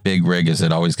very big rig, is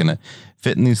it always going to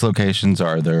fit in these locations? Or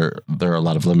are there a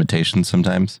lot of limitations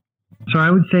sometimes? So I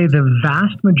would say the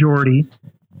vast majority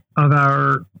of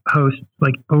our hosts,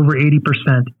 like over 80%,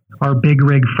 are big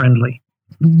rig friendly.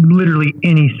 Literally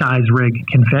any size rig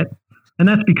can fit. And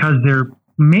that's because they're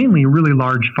mainly really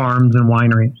large farms and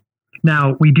wineries.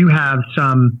 Now, we do have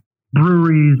some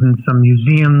breweries and some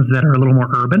museums that are a little more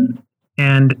urban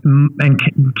and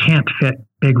can't fit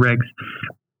big rigs.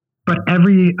 But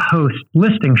every host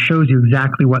listing shows you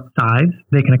exactly what size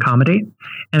they can accommodate.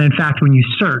 And in fact, when you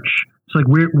search, it's like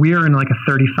we're in like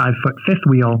a 35-foot fifth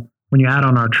wheel. When you add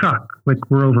on our truck, like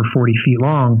we're over 40 feet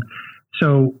long.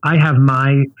 So I have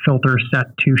my filter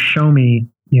set to show me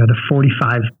the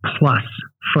 45 plus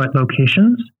foot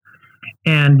locations.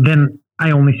 And then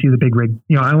I only see the big rig,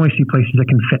 I only see places that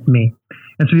can fit me.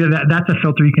 And so that's a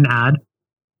filter you can add.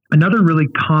 Another really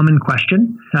common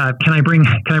question, can I bring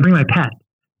my pet?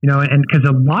 And because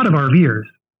a lot of RVers,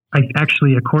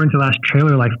 according to the last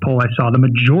Trailer Life poll I saw, the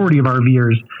majority of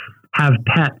RVers have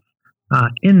pets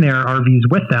in their RVs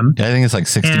with them. I think it's like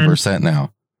 60%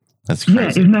 now. That's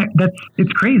crazy. Yeah,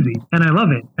 it's crazy. And I love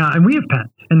it. And we have pets.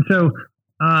 And so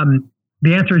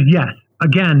the answer is yes.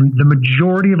 Again, the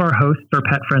majority of our hosts are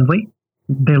pet friendly.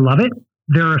 They love it.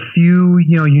 There are a few,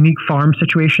 unique farm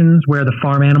situations where the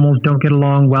farm animals don't get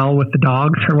along well with the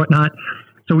dogs or whatnot.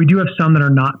 So we do have some that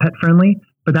are not pet friendly,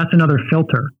 but that's another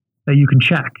filter that you can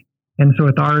check. And so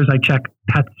with ours, I check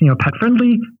pets, pet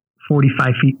friendly,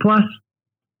 45 feet plus,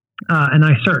 and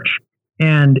I search.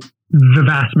 And the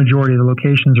vast majority of the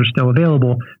locations are still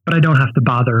available, but I don't have to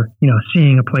bother,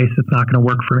 seeing a place that's not going to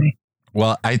work for me.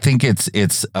 Well, I think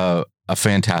it's a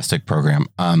fantastic program.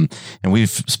 And we've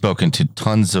spoken to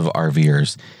tons of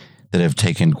RVers that have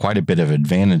taken quite a bit of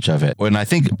advantage of it. And I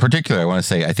think particularly, I want to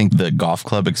say, I think the golf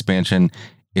club expansion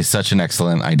is such an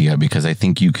excellent idea because I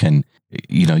think you can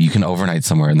overnight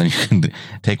somewhere and then you can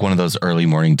take one of those early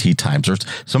morning tea times. There's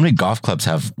so many golf clubs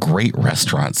have great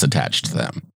restaurants attached to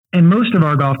them. And most of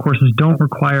our golf courses don't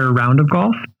require a round of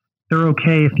golf. They're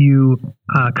okay if you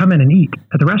come in and eat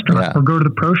at the restaurant or go to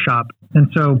the pro shop. And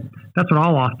so that's what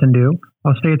I'll often do.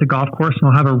 I'll stay at the golf course and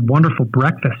I'll have a wonderful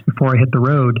breakfast before I hit the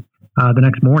road the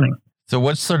next morning. So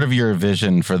what's sort of your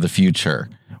vision for the future?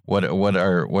 What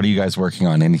are you guys working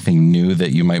on? Anything new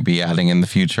that you might be adding in the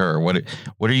future, or what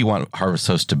do you want Harvest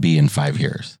Host to be in 5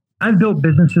 years? I've built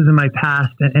businesses in my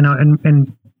past and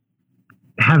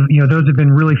have, those have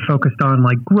been really focused on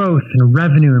like growth and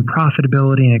revenue and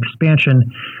profitability and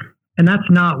expansion. And that's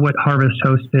not what Harvest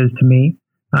Host is to me.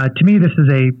 To me, this is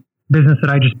a business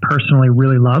that I just personally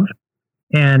really love.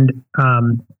 And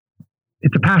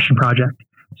it's a passion project.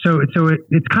 So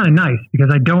it's kind of nice because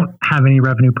I don't have any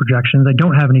revenue projections. I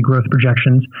don't have any growth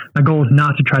projections. My goal is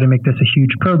not to try to make this a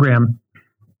huge program.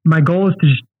 My goal is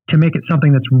to make it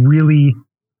something that's really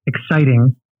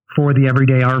exciting for the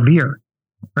everyday RVer,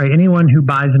 right? Anyone who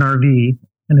buys an RV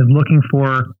and is looking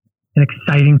for an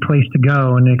exciting place to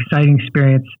go and an exciting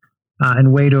experience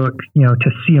and way to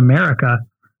see America,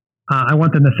 I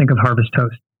want them to think of Harvest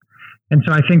Host. And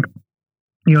so I think,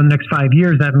 in the next 5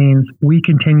 years, that means we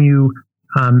continue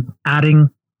adding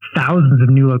thousands of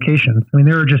new locations. I mean,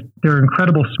 there are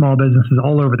incredible small businesses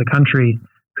all over the country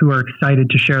who are excited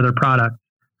to share their product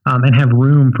and have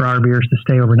room for RVers to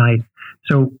stay overnight.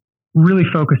 So really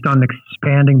focused on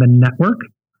expanding the network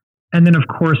and then, of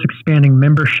course, expanding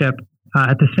membership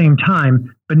at the same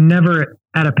time, but never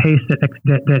at a pace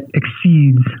that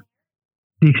exceeds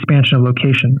the expansion of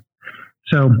locations.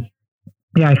 So,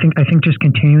 yeah, I think just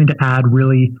continuing to add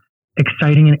really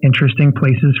exciting and interesting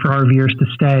places for RVers to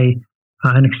stay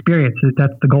and experience,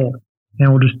 that's the goal. And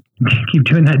we'll just keep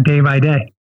doing that day by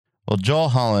day. Well, Joel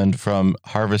Holland from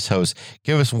Harvest Host,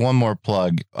 give us one more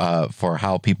plug for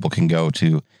how people can go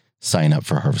to sign up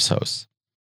for Harvest Host.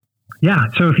 Yeah,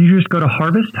 so if you just go to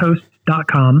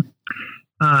harvesthost.com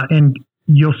and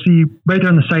you'll see right there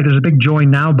on the site, there's a big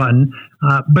Join Now button.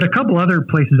 But a couple other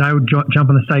places I would jump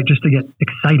on the site just to get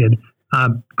excited.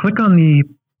 Click on the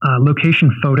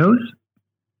location photos,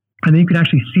 and then you can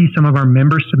actually see some of our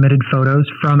members submitted photos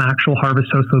from actual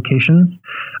Harvest Host locations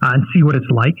and see what it's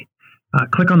like.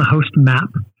 Click on the host map,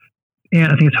 and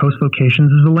I think it's host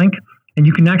locations is the link, and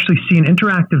you can actually see an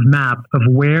interactive map of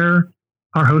where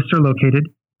our hosts are located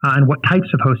and what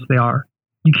types of hosts they are.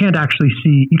 You can't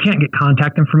get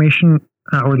contact information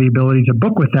or the ability to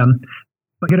book with them,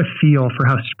 but get a feel for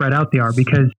how spread out they are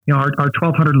because our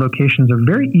 1,200 locations are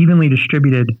very evenly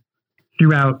distributed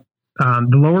throughout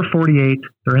the lower 48.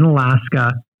 They're in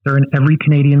Alaska. They're in every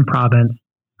Canadian province,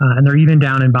 and they're even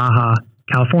down in Baja,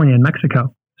 California, and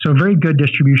Mexico. So very good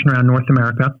distribution around North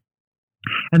America.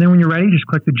 And then when you're ready, just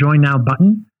click the Join Now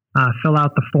button, fill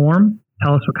out the form,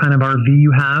 tell us what kind of RV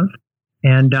you have,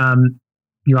 and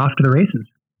you're off to the races.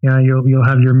 You'll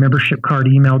have your membership card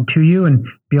emailed to you and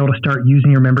be able to start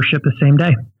using your membership the same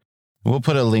day. We'll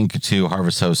put a link to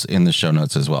Harvest Host in the show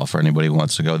notes as well for anybody who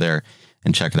wants to go there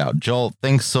and check it out. Joel,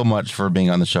 thanks so much for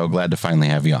being on the show. Glad to finally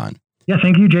have you on. Yeah,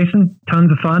 thank you, Jason.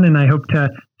 Tons of fun, and I hope to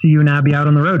see you and Abby out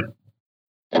on the road.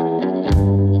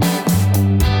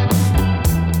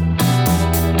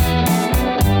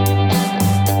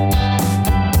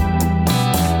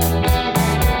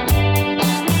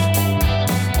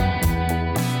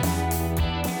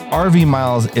 RV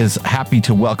Miles is happy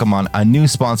to welcome on a new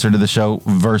sponsor to the show,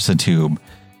 VersaTube.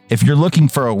 If you're looking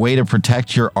for a way to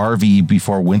protect your RV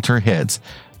before winter hits,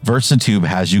 Versatube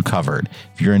has you covered.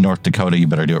 If you're in North Dakota, you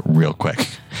better do it real quick.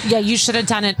 Yeah, you should have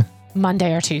done it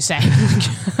Monday or Tuesday.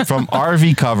 From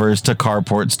RV covers to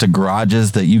carports to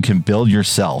garages that you can build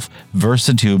yourself,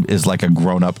 Versatube is like a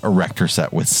grown-up erector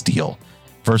set with steel.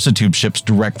 Versatube ships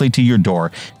directly to your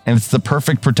door, and it's the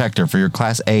perfect protector for your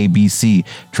Class A, B, C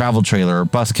travel trailer or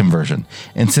bus conversion.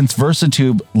 And since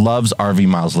Versatube loves RV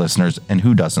Miles listeners, and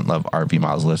who doesn't love RV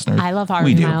Miles listeners? I love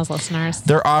We RV do. Miles listeners.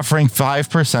 They're offering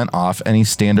 5% off any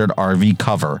standard RV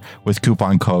cover with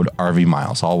coupon code RV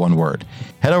Miles, all one word.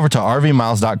 Head over to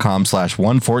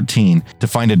rvmiles.com/114 to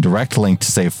find a direct link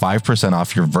to save 5%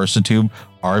 off your Versatube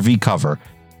RV cover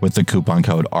with the coupon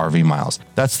code RV Miles.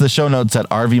 That's the show notes at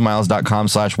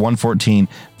rvmiles.com/114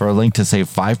 for a link to save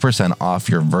 5% off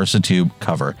your Versatube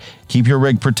cover. Keep your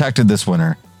rig protected this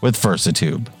winter with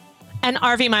Versatube. And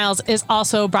RV Miles is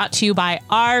also brought to you by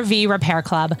RV Repair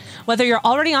Club. Whether you're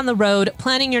already on the road,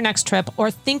 planning your next trip,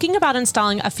 or thinking about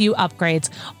installing a few upgrades,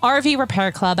 RV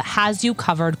Repair Club has you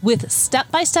covered with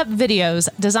step-by-step videos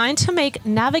designed to make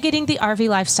navigating the RV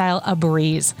lifestyle a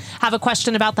breeze. Have a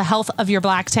question about the health of your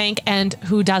black tank, and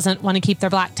who doesn't want to keep their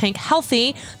black tank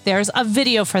healthy? There's a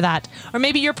video for that. Or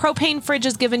maybe your propane fridge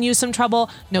is giving you some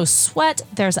trouble. No sweat.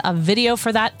 There's a video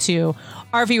for that too.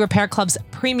 RV Repair Club's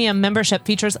premium membership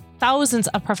features thousands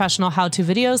of professional how-to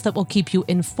videos that will keep you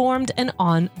informed and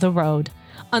on the road.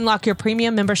 Unlock your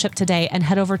premium membership today and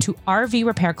head over to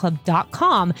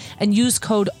rvrepairclub.com and use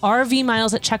code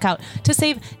RVMiles at checkout to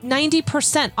save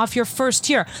 90% off your first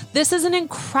year. This is an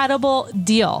incredible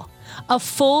deal. A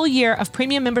full year of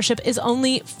premium membership is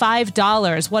only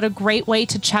 $5. What a great way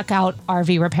to check out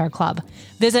RV Repair Club.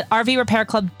 Visit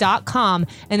rvrepairclub.com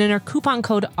and enter coupon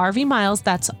code RVMiles,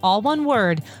 that's all one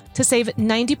word, to save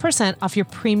 90% off your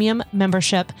premium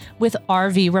membership with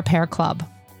RV Repair Club.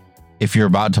 If you're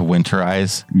about to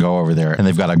winterize, go over there, and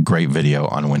they've got a great video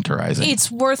on winterizing.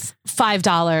 It's worth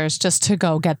 $5 just to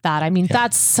go get that. I mean,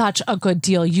 that's such a good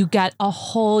deal. You get a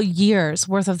whole year's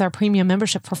worth of their premium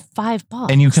membership for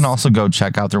 $5. And you can also go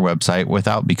check out their website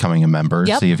without becoming a member,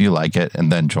 Yep. see if you like it,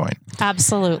 and then join.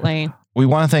 Absolutely. We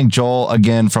want to thank Joel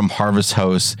again from Harvest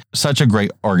Hosts, such a great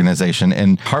organization.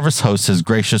 And Harvest Hosts has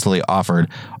graciously offered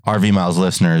RV Miles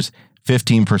listeners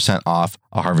 15% off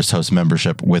a Harvest Host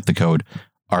membership with the code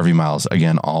RV Miles.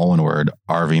 Again, all one word,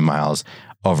 RV Miles,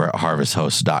 over at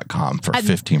harvesthosts.com for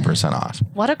 15% off.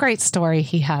 What a great story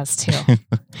he has too.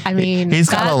 I mean, He's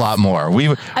got a lot more. we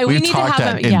We've need to talked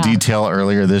have that him- in detail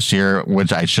earlier this year,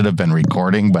 which I should have been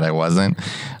recording, but I wasn't.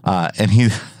 And he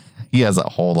has a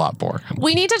whole lot more.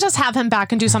 We need to just have him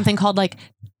back and do something called like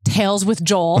Tales with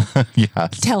Joel,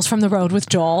 Yes. Tales from the Road with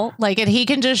Joel. Like, and he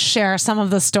can just share some of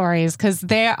the stories because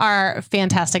they are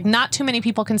fantastic. Not too many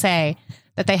people can say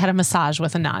that they had a massage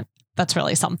with a nun. That's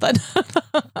really something.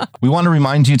 We want to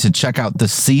remind you to check out the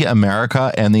See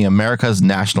America and the America's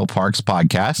National Parks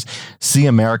podcast. See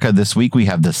America this week, we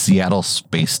have the Seattle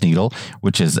Space Needle,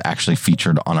 which is actually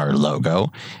featured on our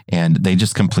logo. And they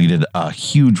just completed a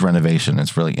huge renovation.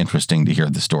 It's really interesting to hear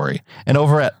the story. And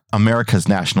over at America's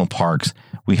National Parks,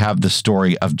 we have the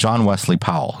story of John Wesley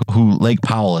Powell, who Lake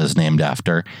Powell is named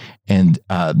after. And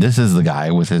this is the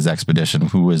guy with his expedition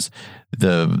who was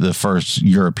the first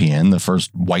European, the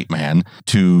first white man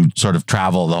to sort of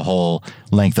travel the whole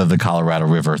length of the Colorado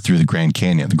River through the Grand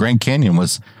Canyon. The Grand Canyon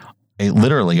was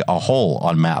literally a hole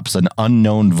on maps, an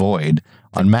unknown void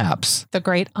on maps The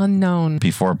great unknown.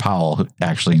 before Powell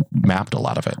actually mapped a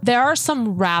lot of it. There are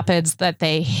some rapids that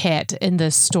they hit in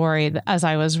this story as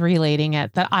I was relating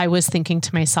it that I was thinking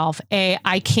to myself, A,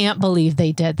 I can't believe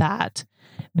they did that.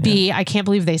 B, I can't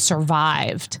believe they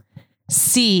survived.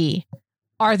 C,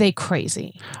 are they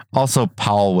crazy? Also,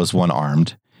 Powell was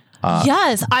one-armed.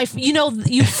 Yes,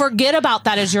 you forget about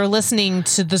that as you're listening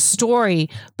to the story,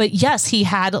 but yes, he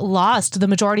had lost the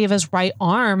majority of his right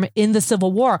arm in the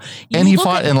Civil War. And he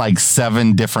fought in like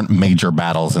 7 different major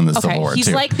battles in the Civil War, he's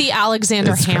too. like the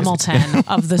Alexander It's crazy. Hamilton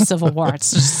of the Civil War.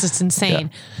 It's insane.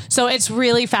 Yeah. So it's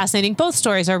really fascinating. Both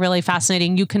stories are really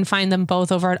fascinating. You can find them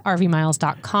both over at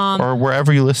rvmiles.com. Or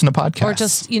wherever you listen to podcasts. Or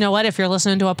just, you know what, if you're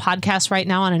listening to a podcast right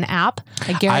now on an app,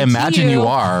 I guarantee I imagine you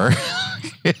are.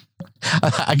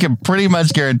 I can pretty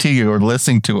much guarantee you are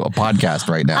listening to a podcast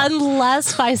right now.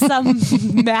 Unless by some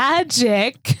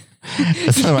magic.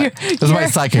 This is my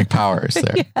psychic powers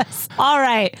there. Yes. All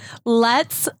right.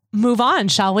 Let's move on,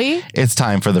 shall we? It's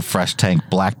time for the Fresh Tank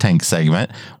Black Tank segment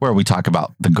where we talk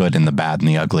about the good and the bad and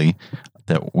the ugly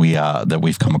that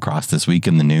we've come across this week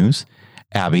in the news.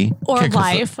 Abby. Or kick us-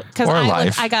 life, because Or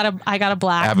life. I got a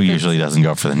black. Abby usually doesn't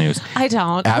go for the news. I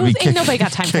don't. Abby, Ain't nobody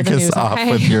got time for kick the us news. off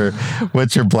Okay?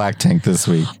 with your black tank this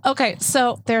week. Okay,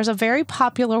 so there's a very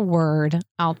popular word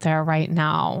out there right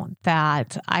now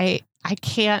that I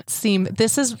can't seem.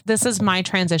 This is my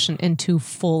transition into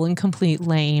full and complete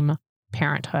lame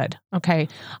parenthood. Okay,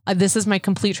 this is my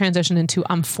complete transition into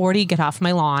I'm 40, get off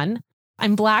my lawn.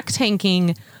 I'm black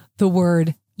tanking the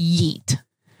word yeet.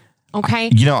 Okay,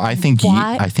 I think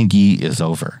yeet is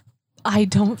over. I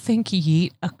don't think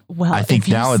yeet. Well, I think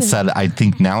now it's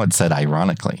said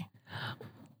ironically.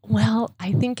 Well,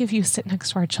 I think if you sit next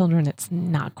to our children, it's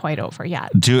not quite over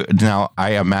yet. Now,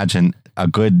 I imagine a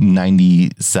good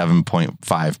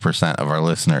 97.5% of our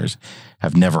listeners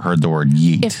have never heard the word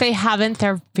yeet. If they haven't,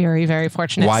 they're very, very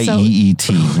fortunate.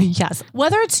 Y-E-E-T. Yes.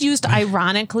 Whether it's used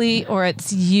ironically or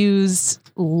it's used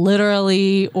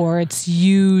literally or it's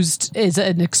used as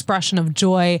an expression of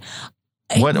joy.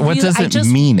 What does it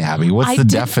mean, Abby? What's the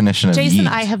definition of Jason,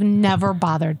 yeet? I have never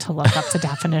bothered to look up the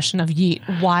definition of yeet.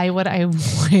 Why would I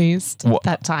waste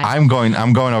that time? I'm going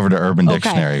over to Urban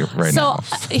Dictionary right now.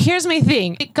 So here's my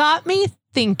thing. It got me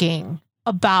thinking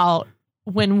about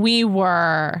when we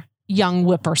were young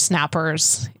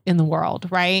whippersnappers in the world,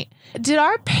 right? Did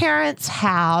our parents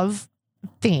have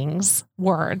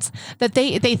words that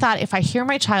they thought, if I hear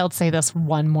my child say this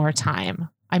one more time,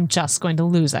 I'm just going to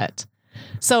lose it?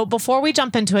 So before we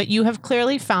jump into it, you have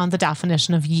clearly found the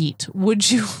definition of yeet. Would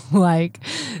you like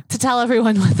to tell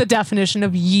everyone what the definition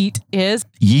of yeet is?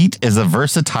 Yeet is a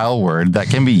versatile word that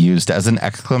can be used as an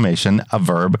exclamation, a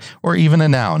verb, or even a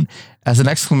noun. As an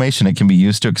exclamation, it can be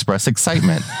used to express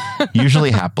excitement,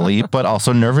 usually happily, but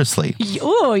also nervously.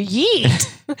 Oh, yeet.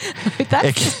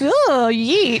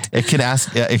 Yeet.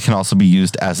 It can also be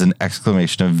used as an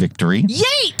exclamation of victory.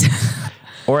 Yeet.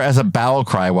 Or as a battle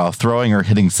cry while throwing or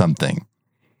hitting something.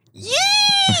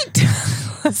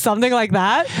 Yeet! Something like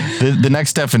that. The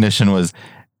next definition was,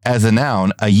 as a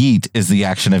noun, a yeet is the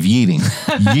action of yeeting.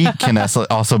 Yeet can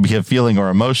also be a feeling or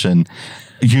emotion,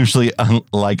 usually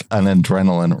like an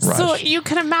adrenaline rush. So you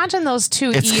can imagine those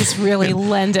two E's really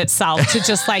lend itself to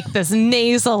just like this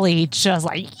nasally, just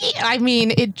like, I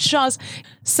mean,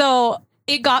 so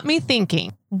it got me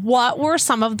thinking, what were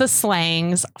some of the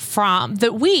slangs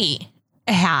that we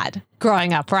had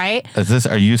growing up, right?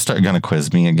 Are you going to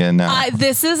quiz me again now?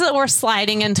 We're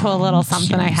sliding into a little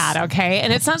something I had, okay?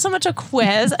 And it's not so much a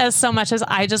quiz as so much as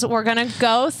we're going to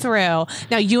go through.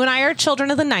 Now, you and I are children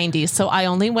of the 90s, so I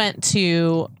only went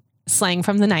to slang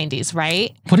from the 90s,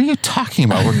 right? What are you talking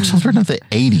about? We're children of the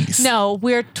 80s. No,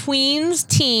 we're teens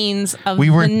of the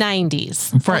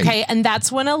 90s. Right. Okay. And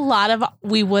that's when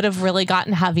we would have really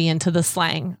gotten heavy into the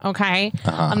slang. Okay.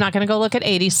 I'm not going to go look at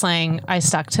 80s slang. I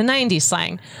stuck to 90s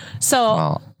slang.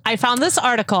 So I found this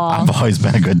article. I've always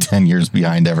been a good 10 years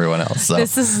behind everyone else. So.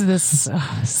 This is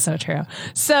so true.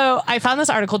 So I found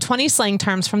this article, 20 slang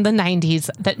terms from the 90s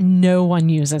that no one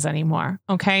uses anymore.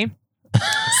 Okay.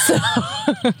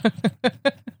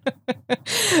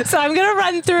 So I'm going to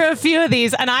run through a few of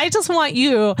these, and I just want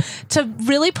you to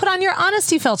really put on your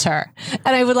honesty filter.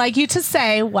 And I would like you to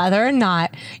say whether or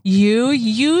not you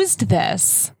used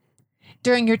this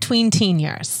during your teen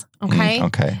years. Okay.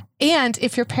 Okay. And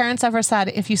if your parents ever said,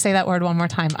 if you say that word one more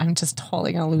time, I'm just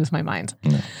totally going to lose my mind.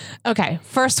 Yeah. Okay.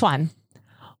 First one,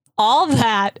 all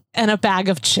that and a bag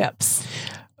of chips.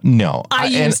 No, I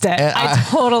used it. I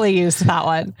totally used that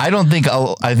one. I think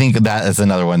that is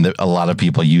another one that a lot of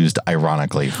people used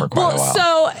ironically for quite a while.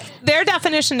 So their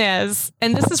definition is,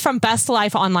 and this is from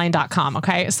bestlifeonline.com.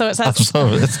 Okay. So it says,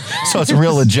 so it's a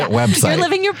real legit website. You're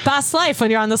living your best life when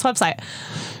you're on this website.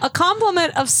 A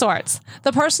compliment of sorts.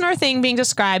 The person or thing being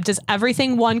described is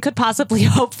everything one could possibly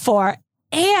hope for,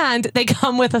 and they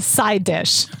come with a side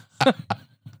dish.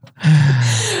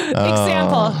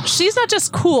 Example, she's not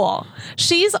just cool.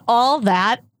 She's all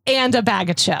that and a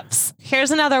bag of chips. Here's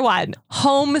another one.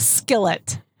 Home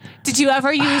skillet. Did you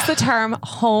ever use the term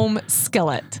home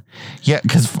skillet? Yeah,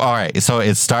 because all right, so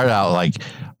it started out like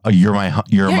you're my homeboy.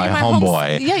 You're my then home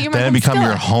it become skillet.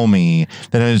 your homie.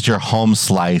 Then it's your home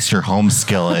slice, your home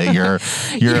skillet, your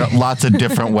lots of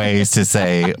different ways to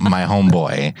say my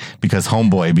homeboy, because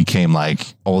homeboy became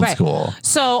like old school.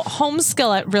 So home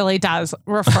skillet really does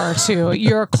refer to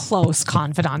your close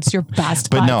confidants, your best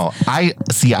But buds. no, I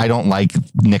don't like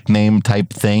nickname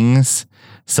type things,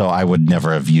 so I would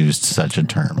never have used such a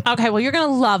term. Okay, well, you're going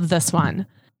to love this one.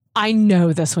 I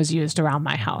know this was used around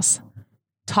my house.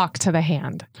 Talk to the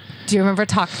hand. Do you remember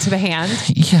talk to the hand?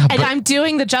 Yeah, And I'm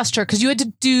doing the gesture because you had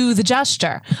to do the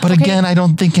gesture. But again, I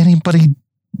don't think anybody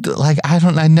like,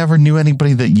 I never knew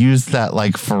anybody that used that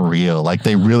like for real. Like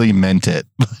they really meant it.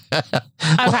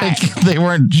 Like they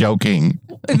weren't joking.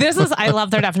 I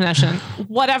love their definition.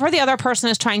 Whatever the other person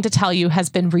is trying to tell you has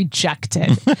been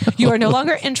rejected. You are no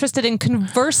longer interested in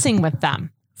conversing with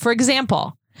them. For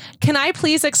example, can I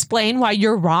please explain why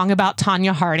you're wrong about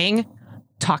Tanya Harding?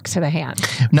 Talk to the hand.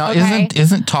 Now, okay?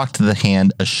 isn't talk to the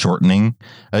hand a shortening?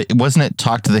 Wasn't it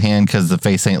talk to the hand because the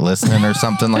face ain't listening or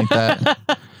something like that?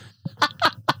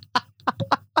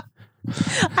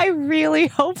 I really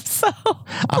hope so.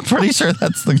 I'm pretty sure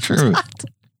that's the truth.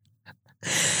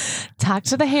 Talk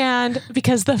to the hand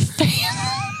because the face.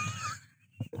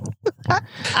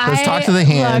 Let's talk to the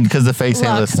hand because the face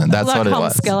ain't listening. That's what it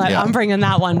was. Skillet. Yeah. I'm bringing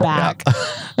that one back.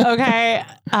 Yeah. Okay.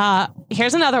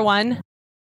 Here's another one.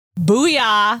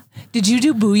 Booyah. Did you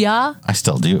do booyah? I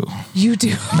still do. You do.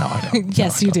 No, I don't.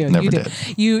 Yes, no, you do. Never you do. did.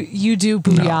 You do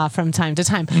booyah from time to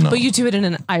time, but you do it in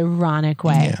an ironic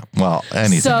way. Yeah. Well,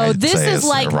 anything. So I'd this say is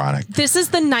like ironic. This is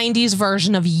the 90s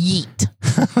version of yeet.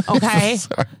 Okay.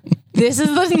 This is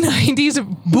the 90s.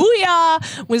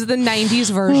 Booyah was the 90s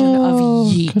version of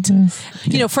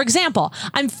yeet. You know, for example,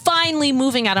 I'm finally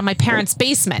moving out of my parents'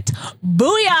 basement.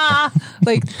 Booyah!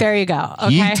 Like, there you go.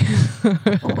 Okay.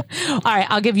 All right.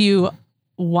 I'll give you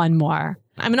one more.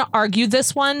 I'm going to argue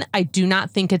this one. I do not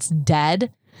think it's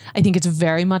dead. I think it's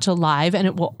very much alive and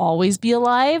it will always be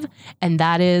alive. And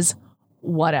that is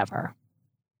whatever.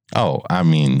 Oh, I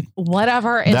mean,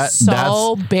 whatever is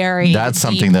so buried. That's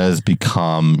something that has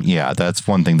become, that's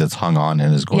one thing that's hung on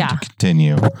and is going to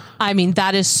continue. I mean,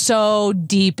 that is so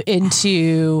deep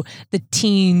into the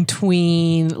teen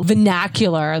tween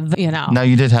vernacular, you know. Now,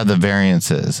 you did have the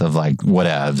variances of like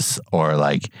whatevs or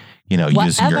like, you know,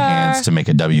 using your hands to make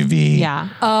a WV. Yeah.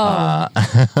 Oh,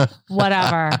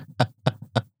 whatever.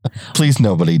 Please,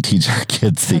 nobody teach our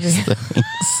kids these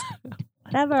things.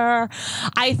 Whatever.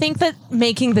 I think that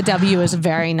making the W is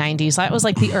very 90s. That was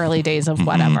like the early days of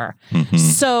whatever. Mm-hmm.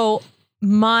 So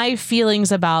my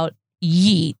feelings about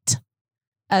yeet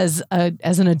as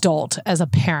an adult, as a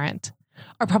parent,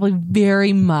 are probably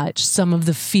very much some of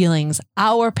the feelings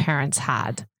our parents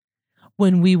had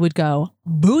when we would go,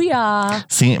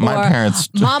 booyah. See, my parents...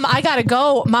 Mom, I gotta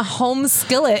go. My home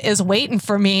skillet is waiting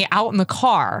for me out in the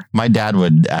car. My dad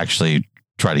would actually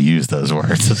try to use those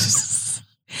words.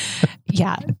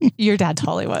 Yeah, your dad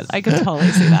totally would. I could totally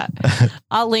see that.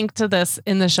 I'll link to this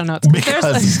in the show notes.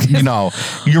 Because, you know,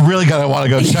 you're really going to want to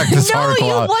go check this article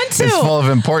out. Want to. It's full of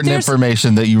important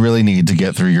information that you really need to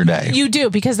get through your day. You do,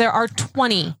 because there are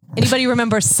 20. Anybody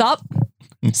remember sup?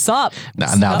 Sup.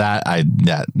 Now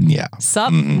that, yeah.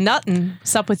 Sup, nothing.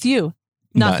 Sup with you.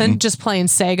 Nothing. Just playing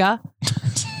Sega.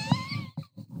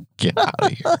 Get out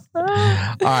of here.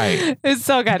 All right. It's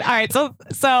so good. All right.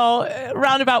 So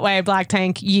roundabout way, Black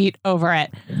Tank, yeet over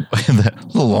it. The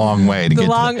long way to get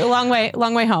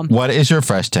long way home. What is your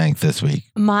fresh tank this week?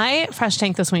 My fresh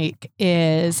tank this week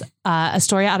is a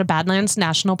story out of Badlands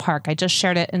National Park. I just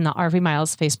shared it in the RV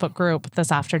Miles Facebook group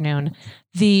this afternoon.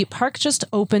 The park just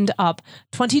opened up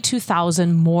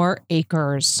 22,000 more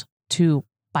acres to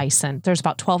bison. There's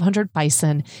about 1,200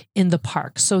 bison in the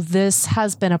park. So this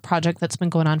has been a project that's been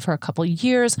going on for a couple of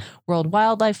years. World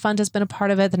Wildlife Fund has been a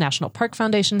part of it. The National Park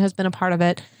Foundation has been a part of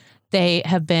it. They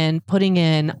have been putting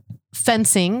in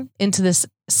fencing into this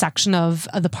section of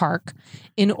the park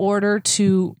in order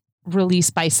to release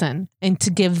bison and to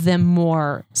give them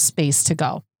more space to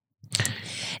go.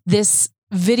 This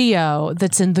video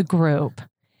that's in the group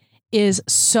is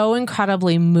so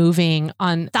incredibly moving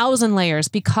on 1,000 layers,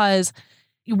 because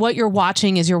what you're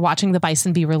watching is the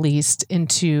bison be released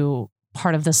into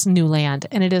part of this new land.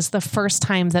 And it is the first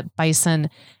time that bison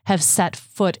have set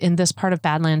foot in this part of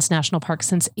Badlands National Park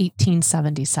since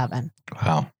 1877.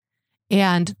 Wow.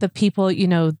 And the people, you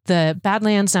know, the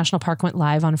Badlands National Park went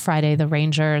live on Friday, the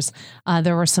rangers,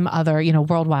 there were some other, you know,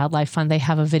 World Wildlife Fund, they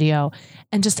have a video,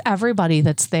 and just everybody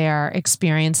that's there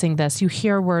experiencing this, you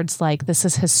hear words like, this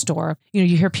is historic. You know,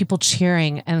 you hear people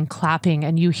cheering and clapping,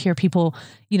 and you hear people,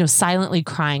 you know, silently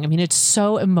crying. I mean, it's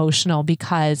so emotional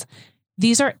because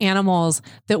these are animals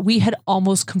that we had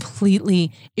almost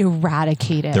completely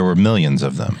eradicated. There were millions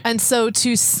of them. And so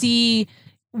to see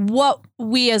what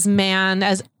we as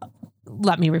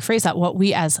let me rephrase that, what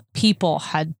we as people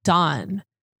had done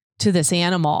to this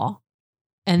animal,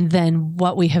 and then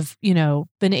what we have, you know,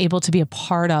 been able to be a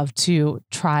part of to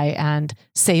try and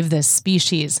save this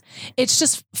species. It's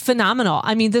just phenomenal.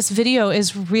 I mean, this video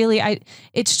is really,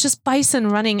 it's just bison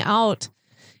running out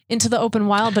into the open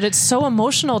wild, but it's so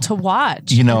emotional to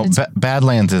watch. You know,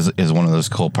 Badlands is one of those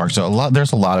cool parks. So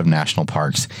there's a lot of national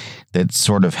parks that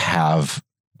sort of have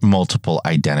multiple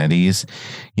identities.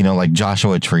 Like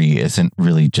Joshua Tree isn't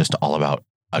really just all about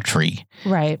a tree.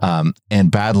 Right.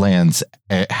 And Badlands,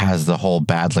 it has the whole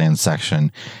Badlands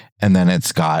section, and then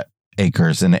it's got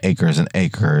acres and acres and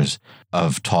acres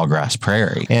of tall grass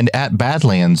prairie. And at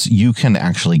Badlands, you can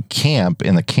actually camp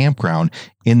in the campground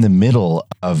in the middle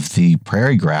of the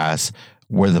prairie grass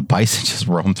where the bison just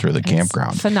roam through the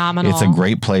campground. Phenomenal. It's a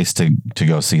great place to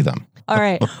go see them. All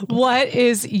right. What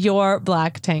is your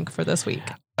black tank for this week?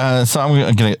 So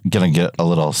I'm gonna get a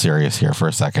little serious here for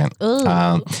a second.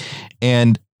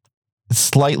 And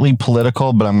slightly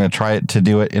political, but I'm going to try to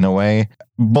do it in a way.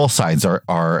 Both sides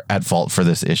are at fault for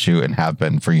this issue and have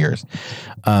been for years.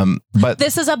 But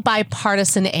this is a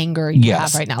bipartisan anger you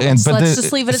have right now. Let's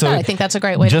just leave it at that. I think that's a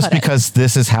great way to put it. Just because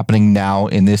this is happening now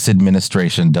in this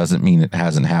administration doesn't mean it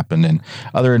hasn't happened in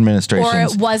other administrations. Or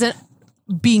it wasn't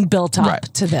being built up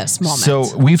to this moment.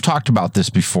 So we've talked about this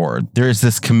before. There is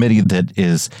this committee that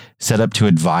is set up to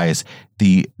advise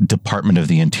the Department of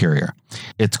the Interior.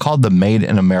 It's called the Made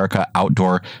in America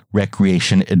Outdoor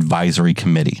Recreation Advisory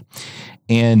Committee.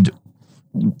 And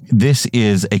this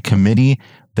is a committee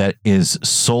that is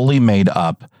solely made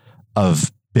up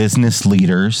of business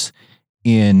leaders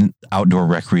in outdoor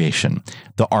recreation.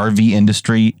 The RV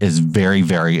industry is very,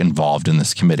 very involved in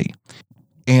this committee.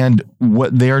 And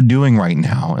what they're doing right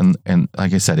now, and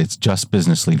like I said, it's just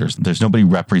business leaders. There's nobody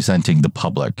representing the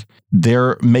public.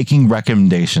 They're making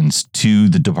recommendations to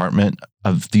the Department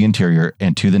of the Interior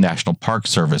and to the National Park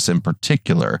Service in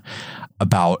particular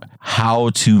about how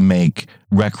to make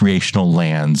recreational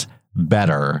lands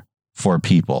better for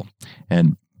people.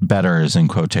 And better is in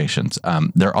quotations.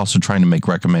 They're also trying to make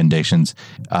recommendations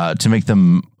to make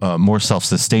them more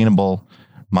self-sustainable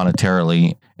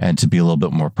monetarily and to be a little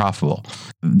bit more profitable.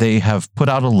 They have put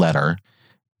out a letter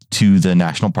to the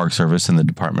National Park Service and the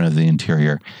Department of the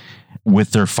Interior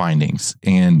with their findings.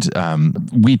 And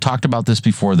we talked about this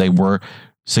before. They were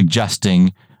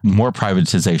suggesting more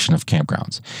privatization of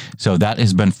campgrounds. So that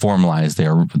has been formalized.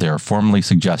 They're formally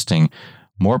suggesting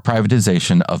more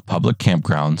privatization of public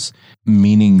campgrounds,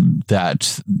 meaning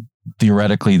that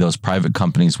theoretically those private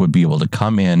companies would be able to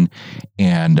come in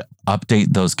and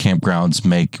update those campgrounds,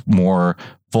 make more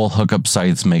full hookup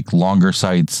sites, make longer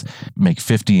sites, make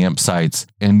 50 amp sites,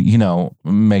 and,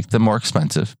 make them more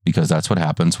expensive, because that's what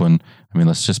happens when,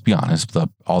 let's just be honest,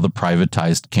 all the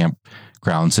privatized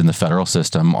campgrounds in the federal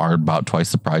system are about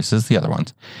twice the price as the other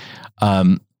ones.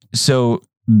 So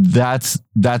that's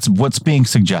what's being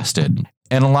suggested.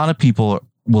 And a lot of people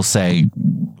will say,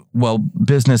 well,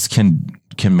 business can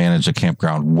manage a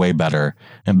campground way better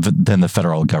than the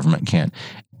federal government can.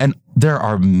 And there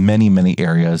are many, many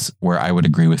areas where I would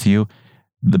agree with you.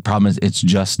 The problem is it's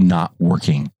just not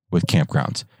working with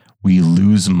campgrounds. We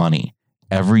lose money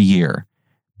every year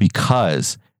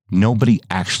because nobody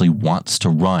actually wants to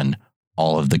run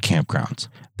all of the campgrounds.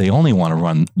 They only want to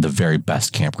run the very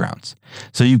best campgrounds.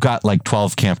 So you've got like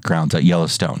 12 campgrounds at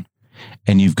Yellowstone,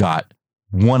 and you've got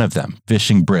one of them,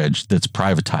 Fishing Bridge, that's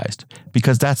privatized,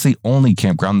 because that's the only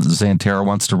campground that Xanterra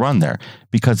wants to run there,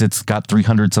 because it's got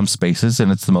 300 some spaces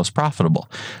and it's the most profitable.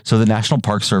 So the National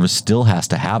Park Service still has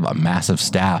to have a massive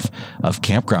staff of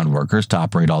campground workers to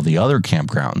operate all the other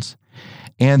campgrounds.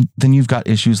 And then you've got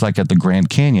issues like at the Grand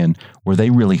Canyon, where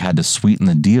they really had to sweeten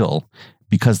the deal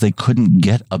because they couldn't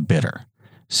get a bidder.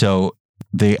 So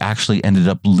they actually ended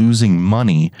up losing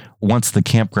money once the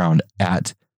campground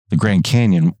at the Grand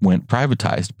Canyon went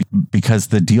privatized, because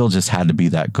the deal just had to be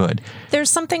that good. There's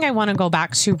something I want to go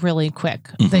back to really quick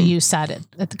that you said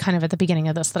at the beginning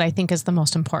of this that I think is the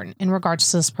most important in regards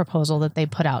to this proposal that they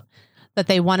put out, that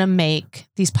they want to make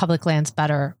these public lands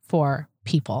better for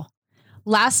people.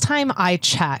 Last time I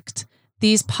checked,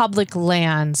 these public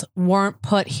lands weren't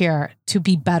put here to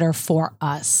be better for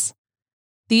us.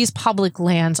 These public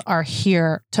lands are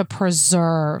here to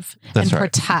preserve and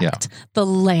protect the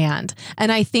land. And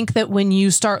I think that when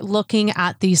you start looking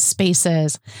at these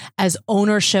spaces as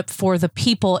ownership for the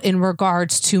people in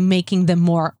regards to making them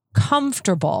more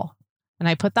comfortable, and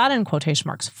I put that in quotation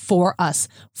marks, for us,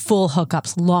 full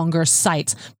hookups, longer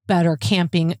sites, better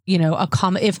camping,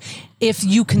 if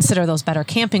you consider those better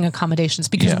camping accommodations,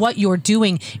 because what you're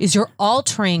doing is you're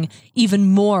altering even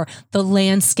more the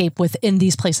landscape within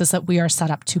these places that we are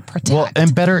set up to protect. Well,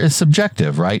 and better is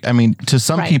subjective, right? To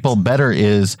some people, better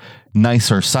is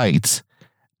nicer sites.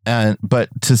 But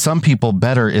to some people,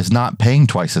 better is not paying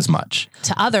twice as much.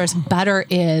 To others, better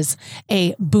is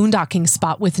a boondocking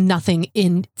spot with nothing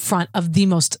in front of the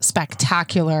most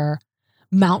spectacular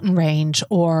mountain range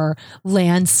or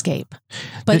landscape,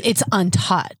 but it's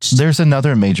untouched. There's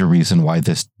another major reason why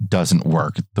this doesn't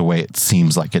work the way it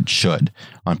seems like it should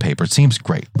on paper. It seems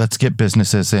great. Let's get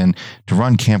businesses in to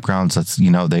run campgrounds. Let's,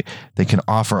 they can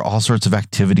offer all sorts of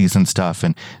activities and stuff,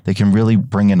 and they can really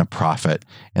bring in a profit,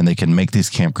 and they can make these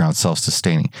campgrounds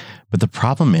self-sustaining. But the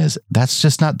problem is that's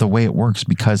just not the way it works,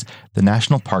 because the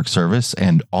National Park Service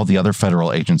and all the other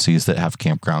federal agencies that have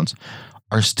campgrounds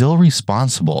are still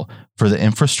responsible for the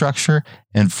infrastructure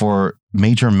and for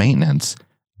major maintenance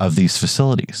of these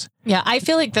facilities. Yeah, I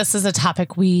feel like this is a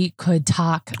topic we could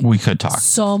talk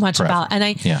so much forever. about. And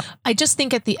I just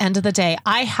think at the end of the day,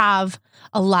 I have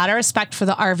a lot of respect for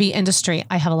the RV industry.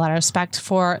 I have a lot of respect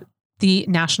for the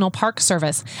National Park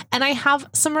Service. And I have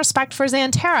some respect for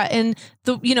Xanterra and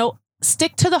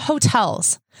stick to the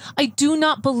hotels. I do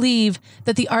not believe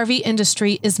that the RV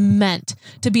industry is meant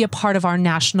to be a part of our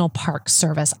National Park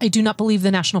Service. I do not believe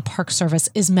the National Park Service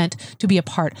is meant to be a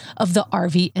part of the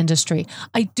RV industry.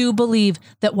 I do believe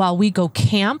that while we go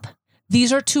camp,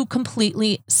 these are two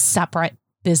completely separate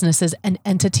businesses and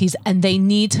entities, and they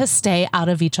need to stay out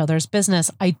of each other's business.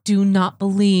 I do not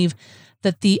believe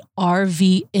that the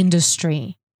RV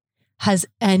industry has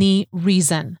any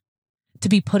reason to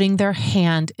be putting their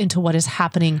hand into what is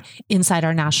happening inside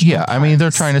our national parks. I mean, they're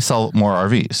trying to sell more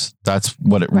RVs. That's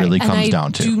what it really comes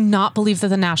down to. I do not believe that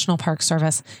the National Park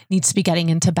Service needs to be getting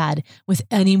into bed with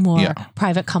any more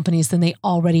private companies than they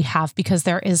already have, because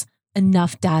there is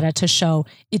enough data to show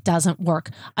it doesn't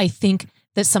work. I think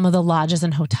that some of the lodges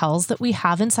and hotels that we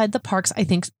have inside the parks, I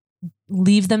think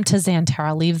leave them to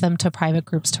Xanterra, leave them to private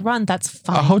groups to run. That's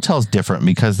fine. A hotel's different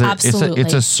because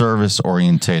it's a service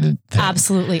orientated thing.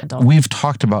 Absolutely. We've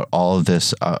talked about all of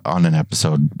this on an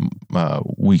episode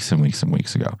weeks and weeks and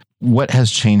weeks ago. What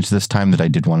has changed this time that I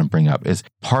did want to bring up is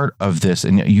part of this,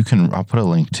 and I'll put a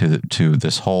link to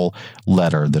this whole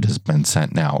letter that has been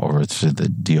sent now over to the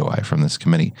DOI from this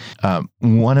committee.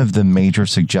 One of the major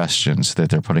suggestions that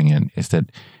they're putting in is that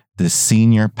the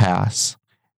senior pass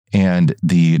and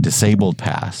the disabled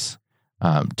pass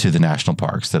to the national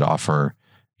parks that offer,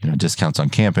 discounts on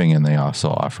camping, and they also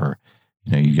offer,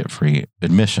 you get free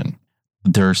admission.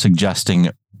 They're suggesting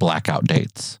blackout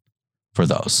dates for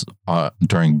those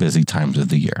during busy times of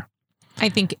the year. I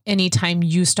think anytime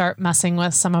you start messing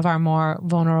with some of our more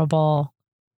vulnerable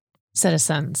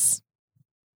citizens,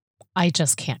 I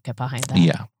just can't get behind that.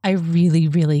 Yeah. I really,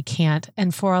 really can't.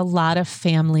 And for a lot of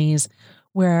families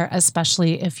where,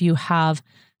 especially if you have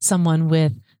someone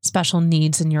with special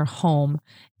needs in your home,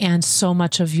 and so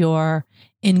much of your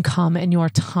income and your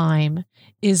time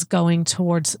is going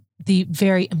towards the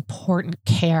very important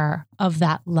care of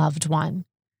that loved one,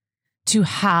 to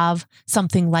have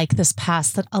something like this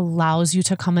pass that allows you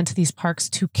to come into these parks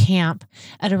to camp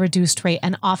at a reduced rate.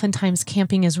 And oftentimes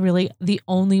camping is really the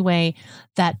only way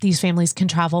that these families can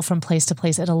travel from place to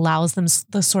place. It allows them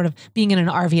the sort of being in an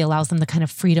RV allows them the kind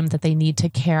of freedom that they need to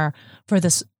care for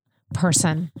this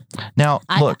person. Now,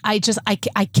 look, I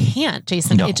can't,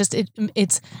 Jason. No.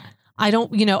 I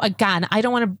don't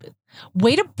want to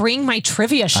way to bring my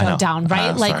trivia show down,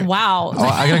 right? Sorry. Wow. Oh,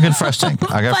 I got a good fresh tank.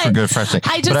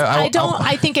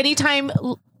 I think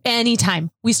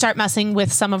anytime we start messing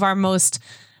with some of our most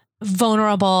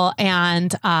vulnerable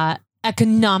and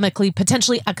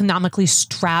potentially economically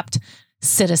strapped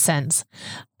citizens,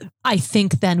 I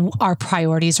think then our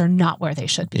priorities are not where they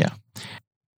should be. Yeah.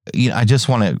 I just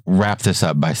want to wrap this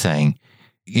up by saying,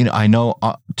 I know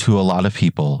to a lot of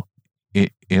people,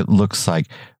 it looks like,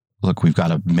 look, we've got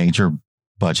a major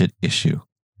budget issue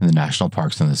in the national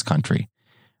parks in this country.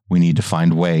 We need to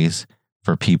find ways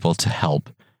for people to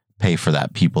help pay for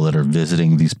that. People that are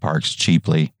visiting these parks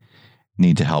cheaply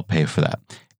need to help pay for that.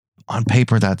 On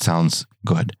paper, that sounds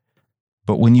good.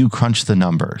 But when you crunch the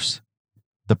numbers,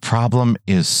 the problem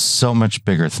is so much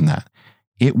bigger than that.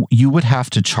 You would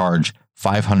have to charge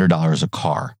 $500 a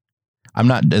car.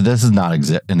 This is not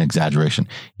an exaggeration.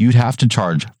 You'd have to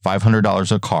charge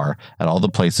 $500 a car at all the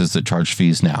places that charge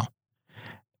fees now,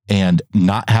 and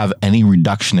not have any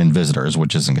reduction in visitors,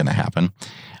 which isn't going to happen.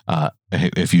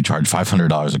 If you charge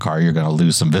 $500 a car, you're going to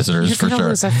lose some visitors for sure. You're going to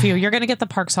lose a few. You're going to get the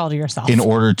parks all to yourself. In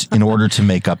order to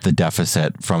make up the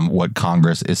deficit from what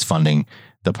Congress is funding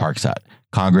the parks at.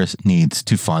 Congress needs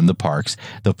to fund the parks.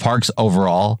 The parks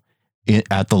overall,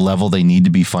 at the level they need to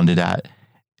be funded at,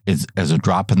 is as a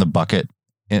drop in the bucket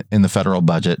in the federal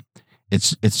budget.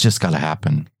 It's just got to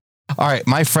happen. All right,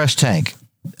 my fresh tank.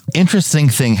 Interesting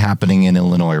thing happening in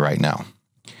Illinois right now.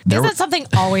 Isn't something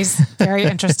always very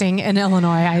interesting in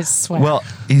Illinois? I swear. Well,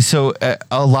 so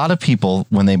a lot of people,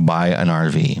 when they buy an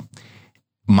RV,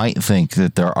 might think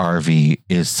that their RV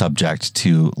is subject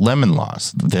to lemon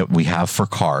laws that we have for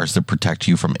cars that protect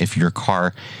you from if you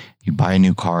buy a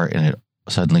new car and it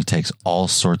suddenly takes all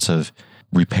sorts of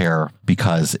repair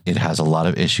because it has a lot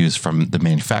of issues from the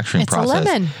manufacturing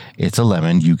process. It's a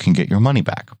lemon. You can get your money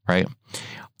back, right?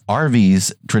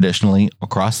 RVs traditionally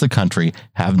across the country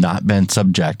have not been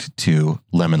subject to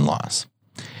lemon laws.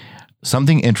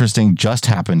 Something interesting just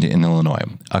happened in Illinois.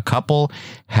 A couple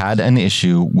had an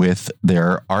issue with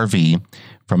their RV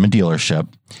from a dealership.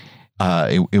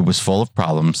 It was full of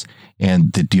problems,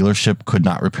 and the dealership could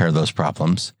not repair those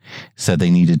problems. Said they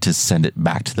needed to send it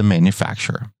back to the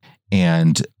manufacturer,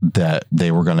 and that they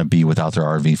were going to be without their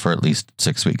RV for at least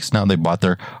 6 weeks. Now, they bought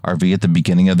their RV at the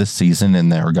beginning of the season,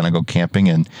 and they were going to go camping,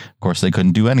 and of course, they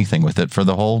couldn't do anything with it for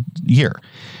the whole year.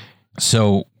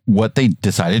 So what they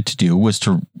decided to do was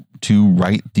to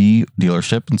write the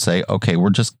dealership and say, okay, we're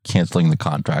just canceling the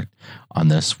contract on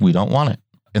this. We don't want it.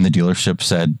 And the dealership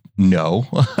said, no,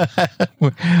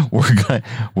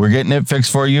 we're getting it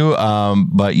fixed for you.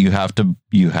 But you have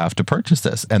to purchase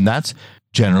this. And that's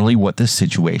generally what this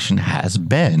situation has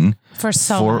been for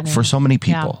so many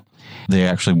people. Yeah. They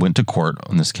actually went to court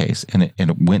on this case, and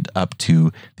it went up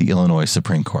to the Illinois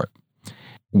Supreme Court.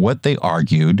 What they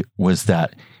argued was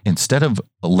that instead of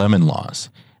lemon laws,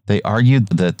 they argued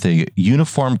that the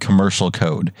Uniform Commercial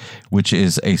Code, which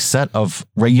is a set of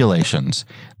regulations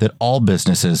that all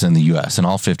businesses in the U.S. and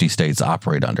all 50 states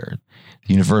operate under,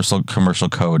 the Universal Commercial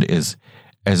Code is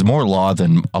more law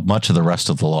than much of the rest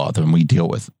of the law than we deal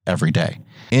with every day.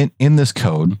 In this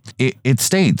code, it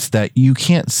states that you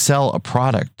can't sell a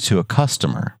product to a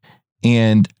customer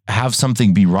and have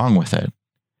something be wrong with it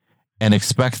and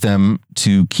expect them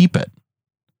to keep it.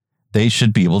 They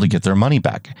should be able to get their money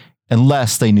back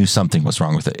unless they knew something was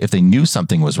wrong with it. If they knew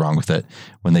something was wrong with it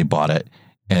when they bought it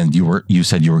and you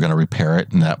said you were going to repair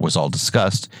it and that was all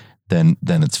discussed, then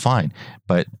it's fine.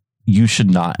 But you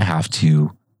should not have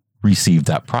to receive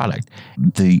that product.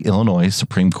 The Illinois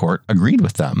Supreme Court agreed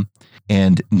with them.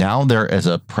 And now there is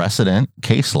a precedent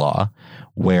case law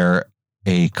where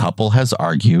a couple has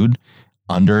argued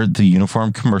under the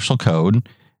Uniform Commercial Code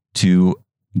to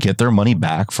get their money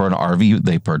back for an RV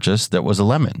they purchased that was a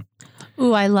lemon.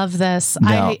 Ooh, I love this.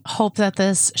 Now, I hope that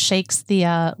this shakes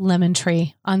the lemon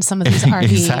tree on some of these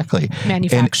RV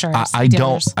manufacturers.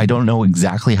 And I don't know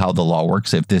exactly how the law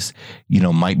works. If this,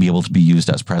 might be able to be used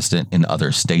as precedent in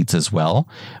other states as well,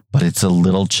 but it's a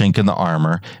little chink in the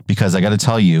armor because I got to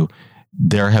tell you,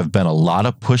 there have been a lot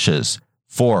of pushes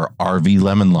for RV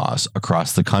lemon laws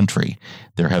across the country.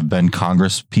 There have been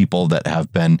Congress people that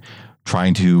have been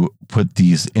trying to put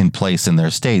these in place in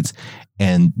their states.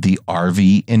 And the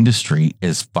RV industry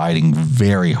is fighting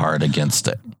very hard against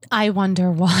it. I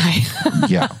wonder why.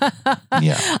 Yeah.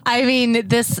 I mean,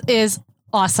 this is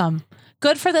awesome.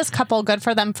 Good for this couple. Good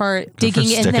for them for digging in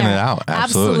there. Sticking it out.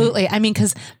 Absolutely. I mean,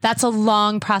 because that's a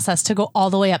long process to go all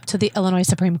the way up to the Illinois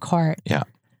Supreme Court. Yeah.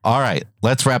 All right.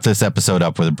 Let's wrap this episode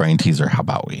up with a brain teaser. How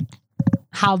about we?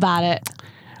 How about it?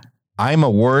 I'm a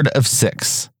word of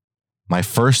 6. My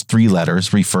first 3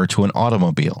 letters refer to an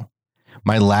automobile.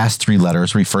 My last 3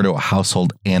 letters refer to a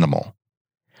household animal.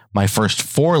 My first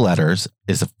 4 letters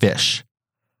is a fish.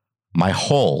 My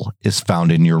hole is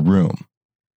found in your room.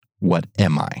 What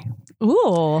am I?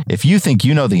 Ooh. If you think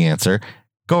you know the answer,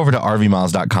 go over to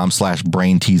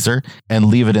rvmiles.com/brain teaser and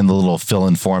leave it in the little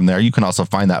fill-in form there. You can also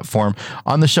find that form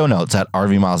on the show notes at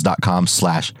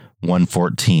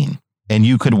rvmiles.com/114. And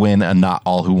you could win a Not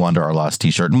All Who Wander Are Lost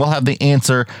t-shirt. And we'll have the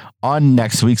answer on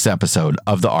next week's episode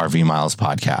of the RV Miles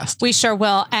podcast. We sure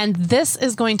will. And this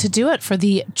is going to do it for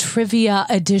the trivia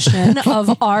edition of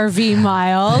RV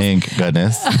Miles. Thank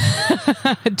goodness.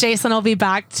 Jason will be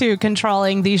back to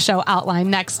controlling the show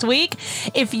outline next week.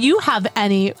 If you have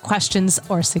any questions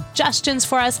or suggestions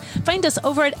for us, find us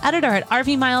over at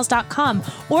editor@rvmiles.com,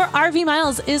 or RV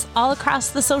Miles is all across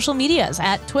the social medias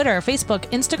at Twitter, Facebook,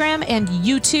 Instagram, and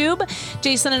YouTube.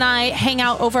 Jason and I hang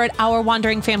out over at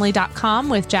ourwanderingfamily.com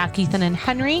with Jack, Ethan, and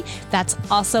Henry. That's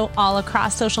also all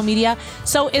across social media.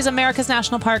 So is America's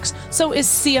National Parks. So is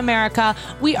See America.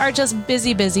 We are just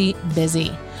busy.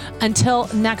 Until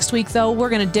next week, though, we're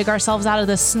going to dig ourselves out of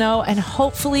the snow, and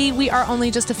hopefully we are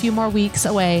only just a few more weeks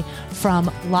away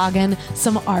from logging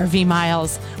some RV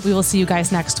miles. We will see you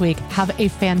guys next week. Have a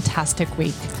fantastic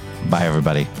week. Bye,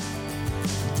 everybody.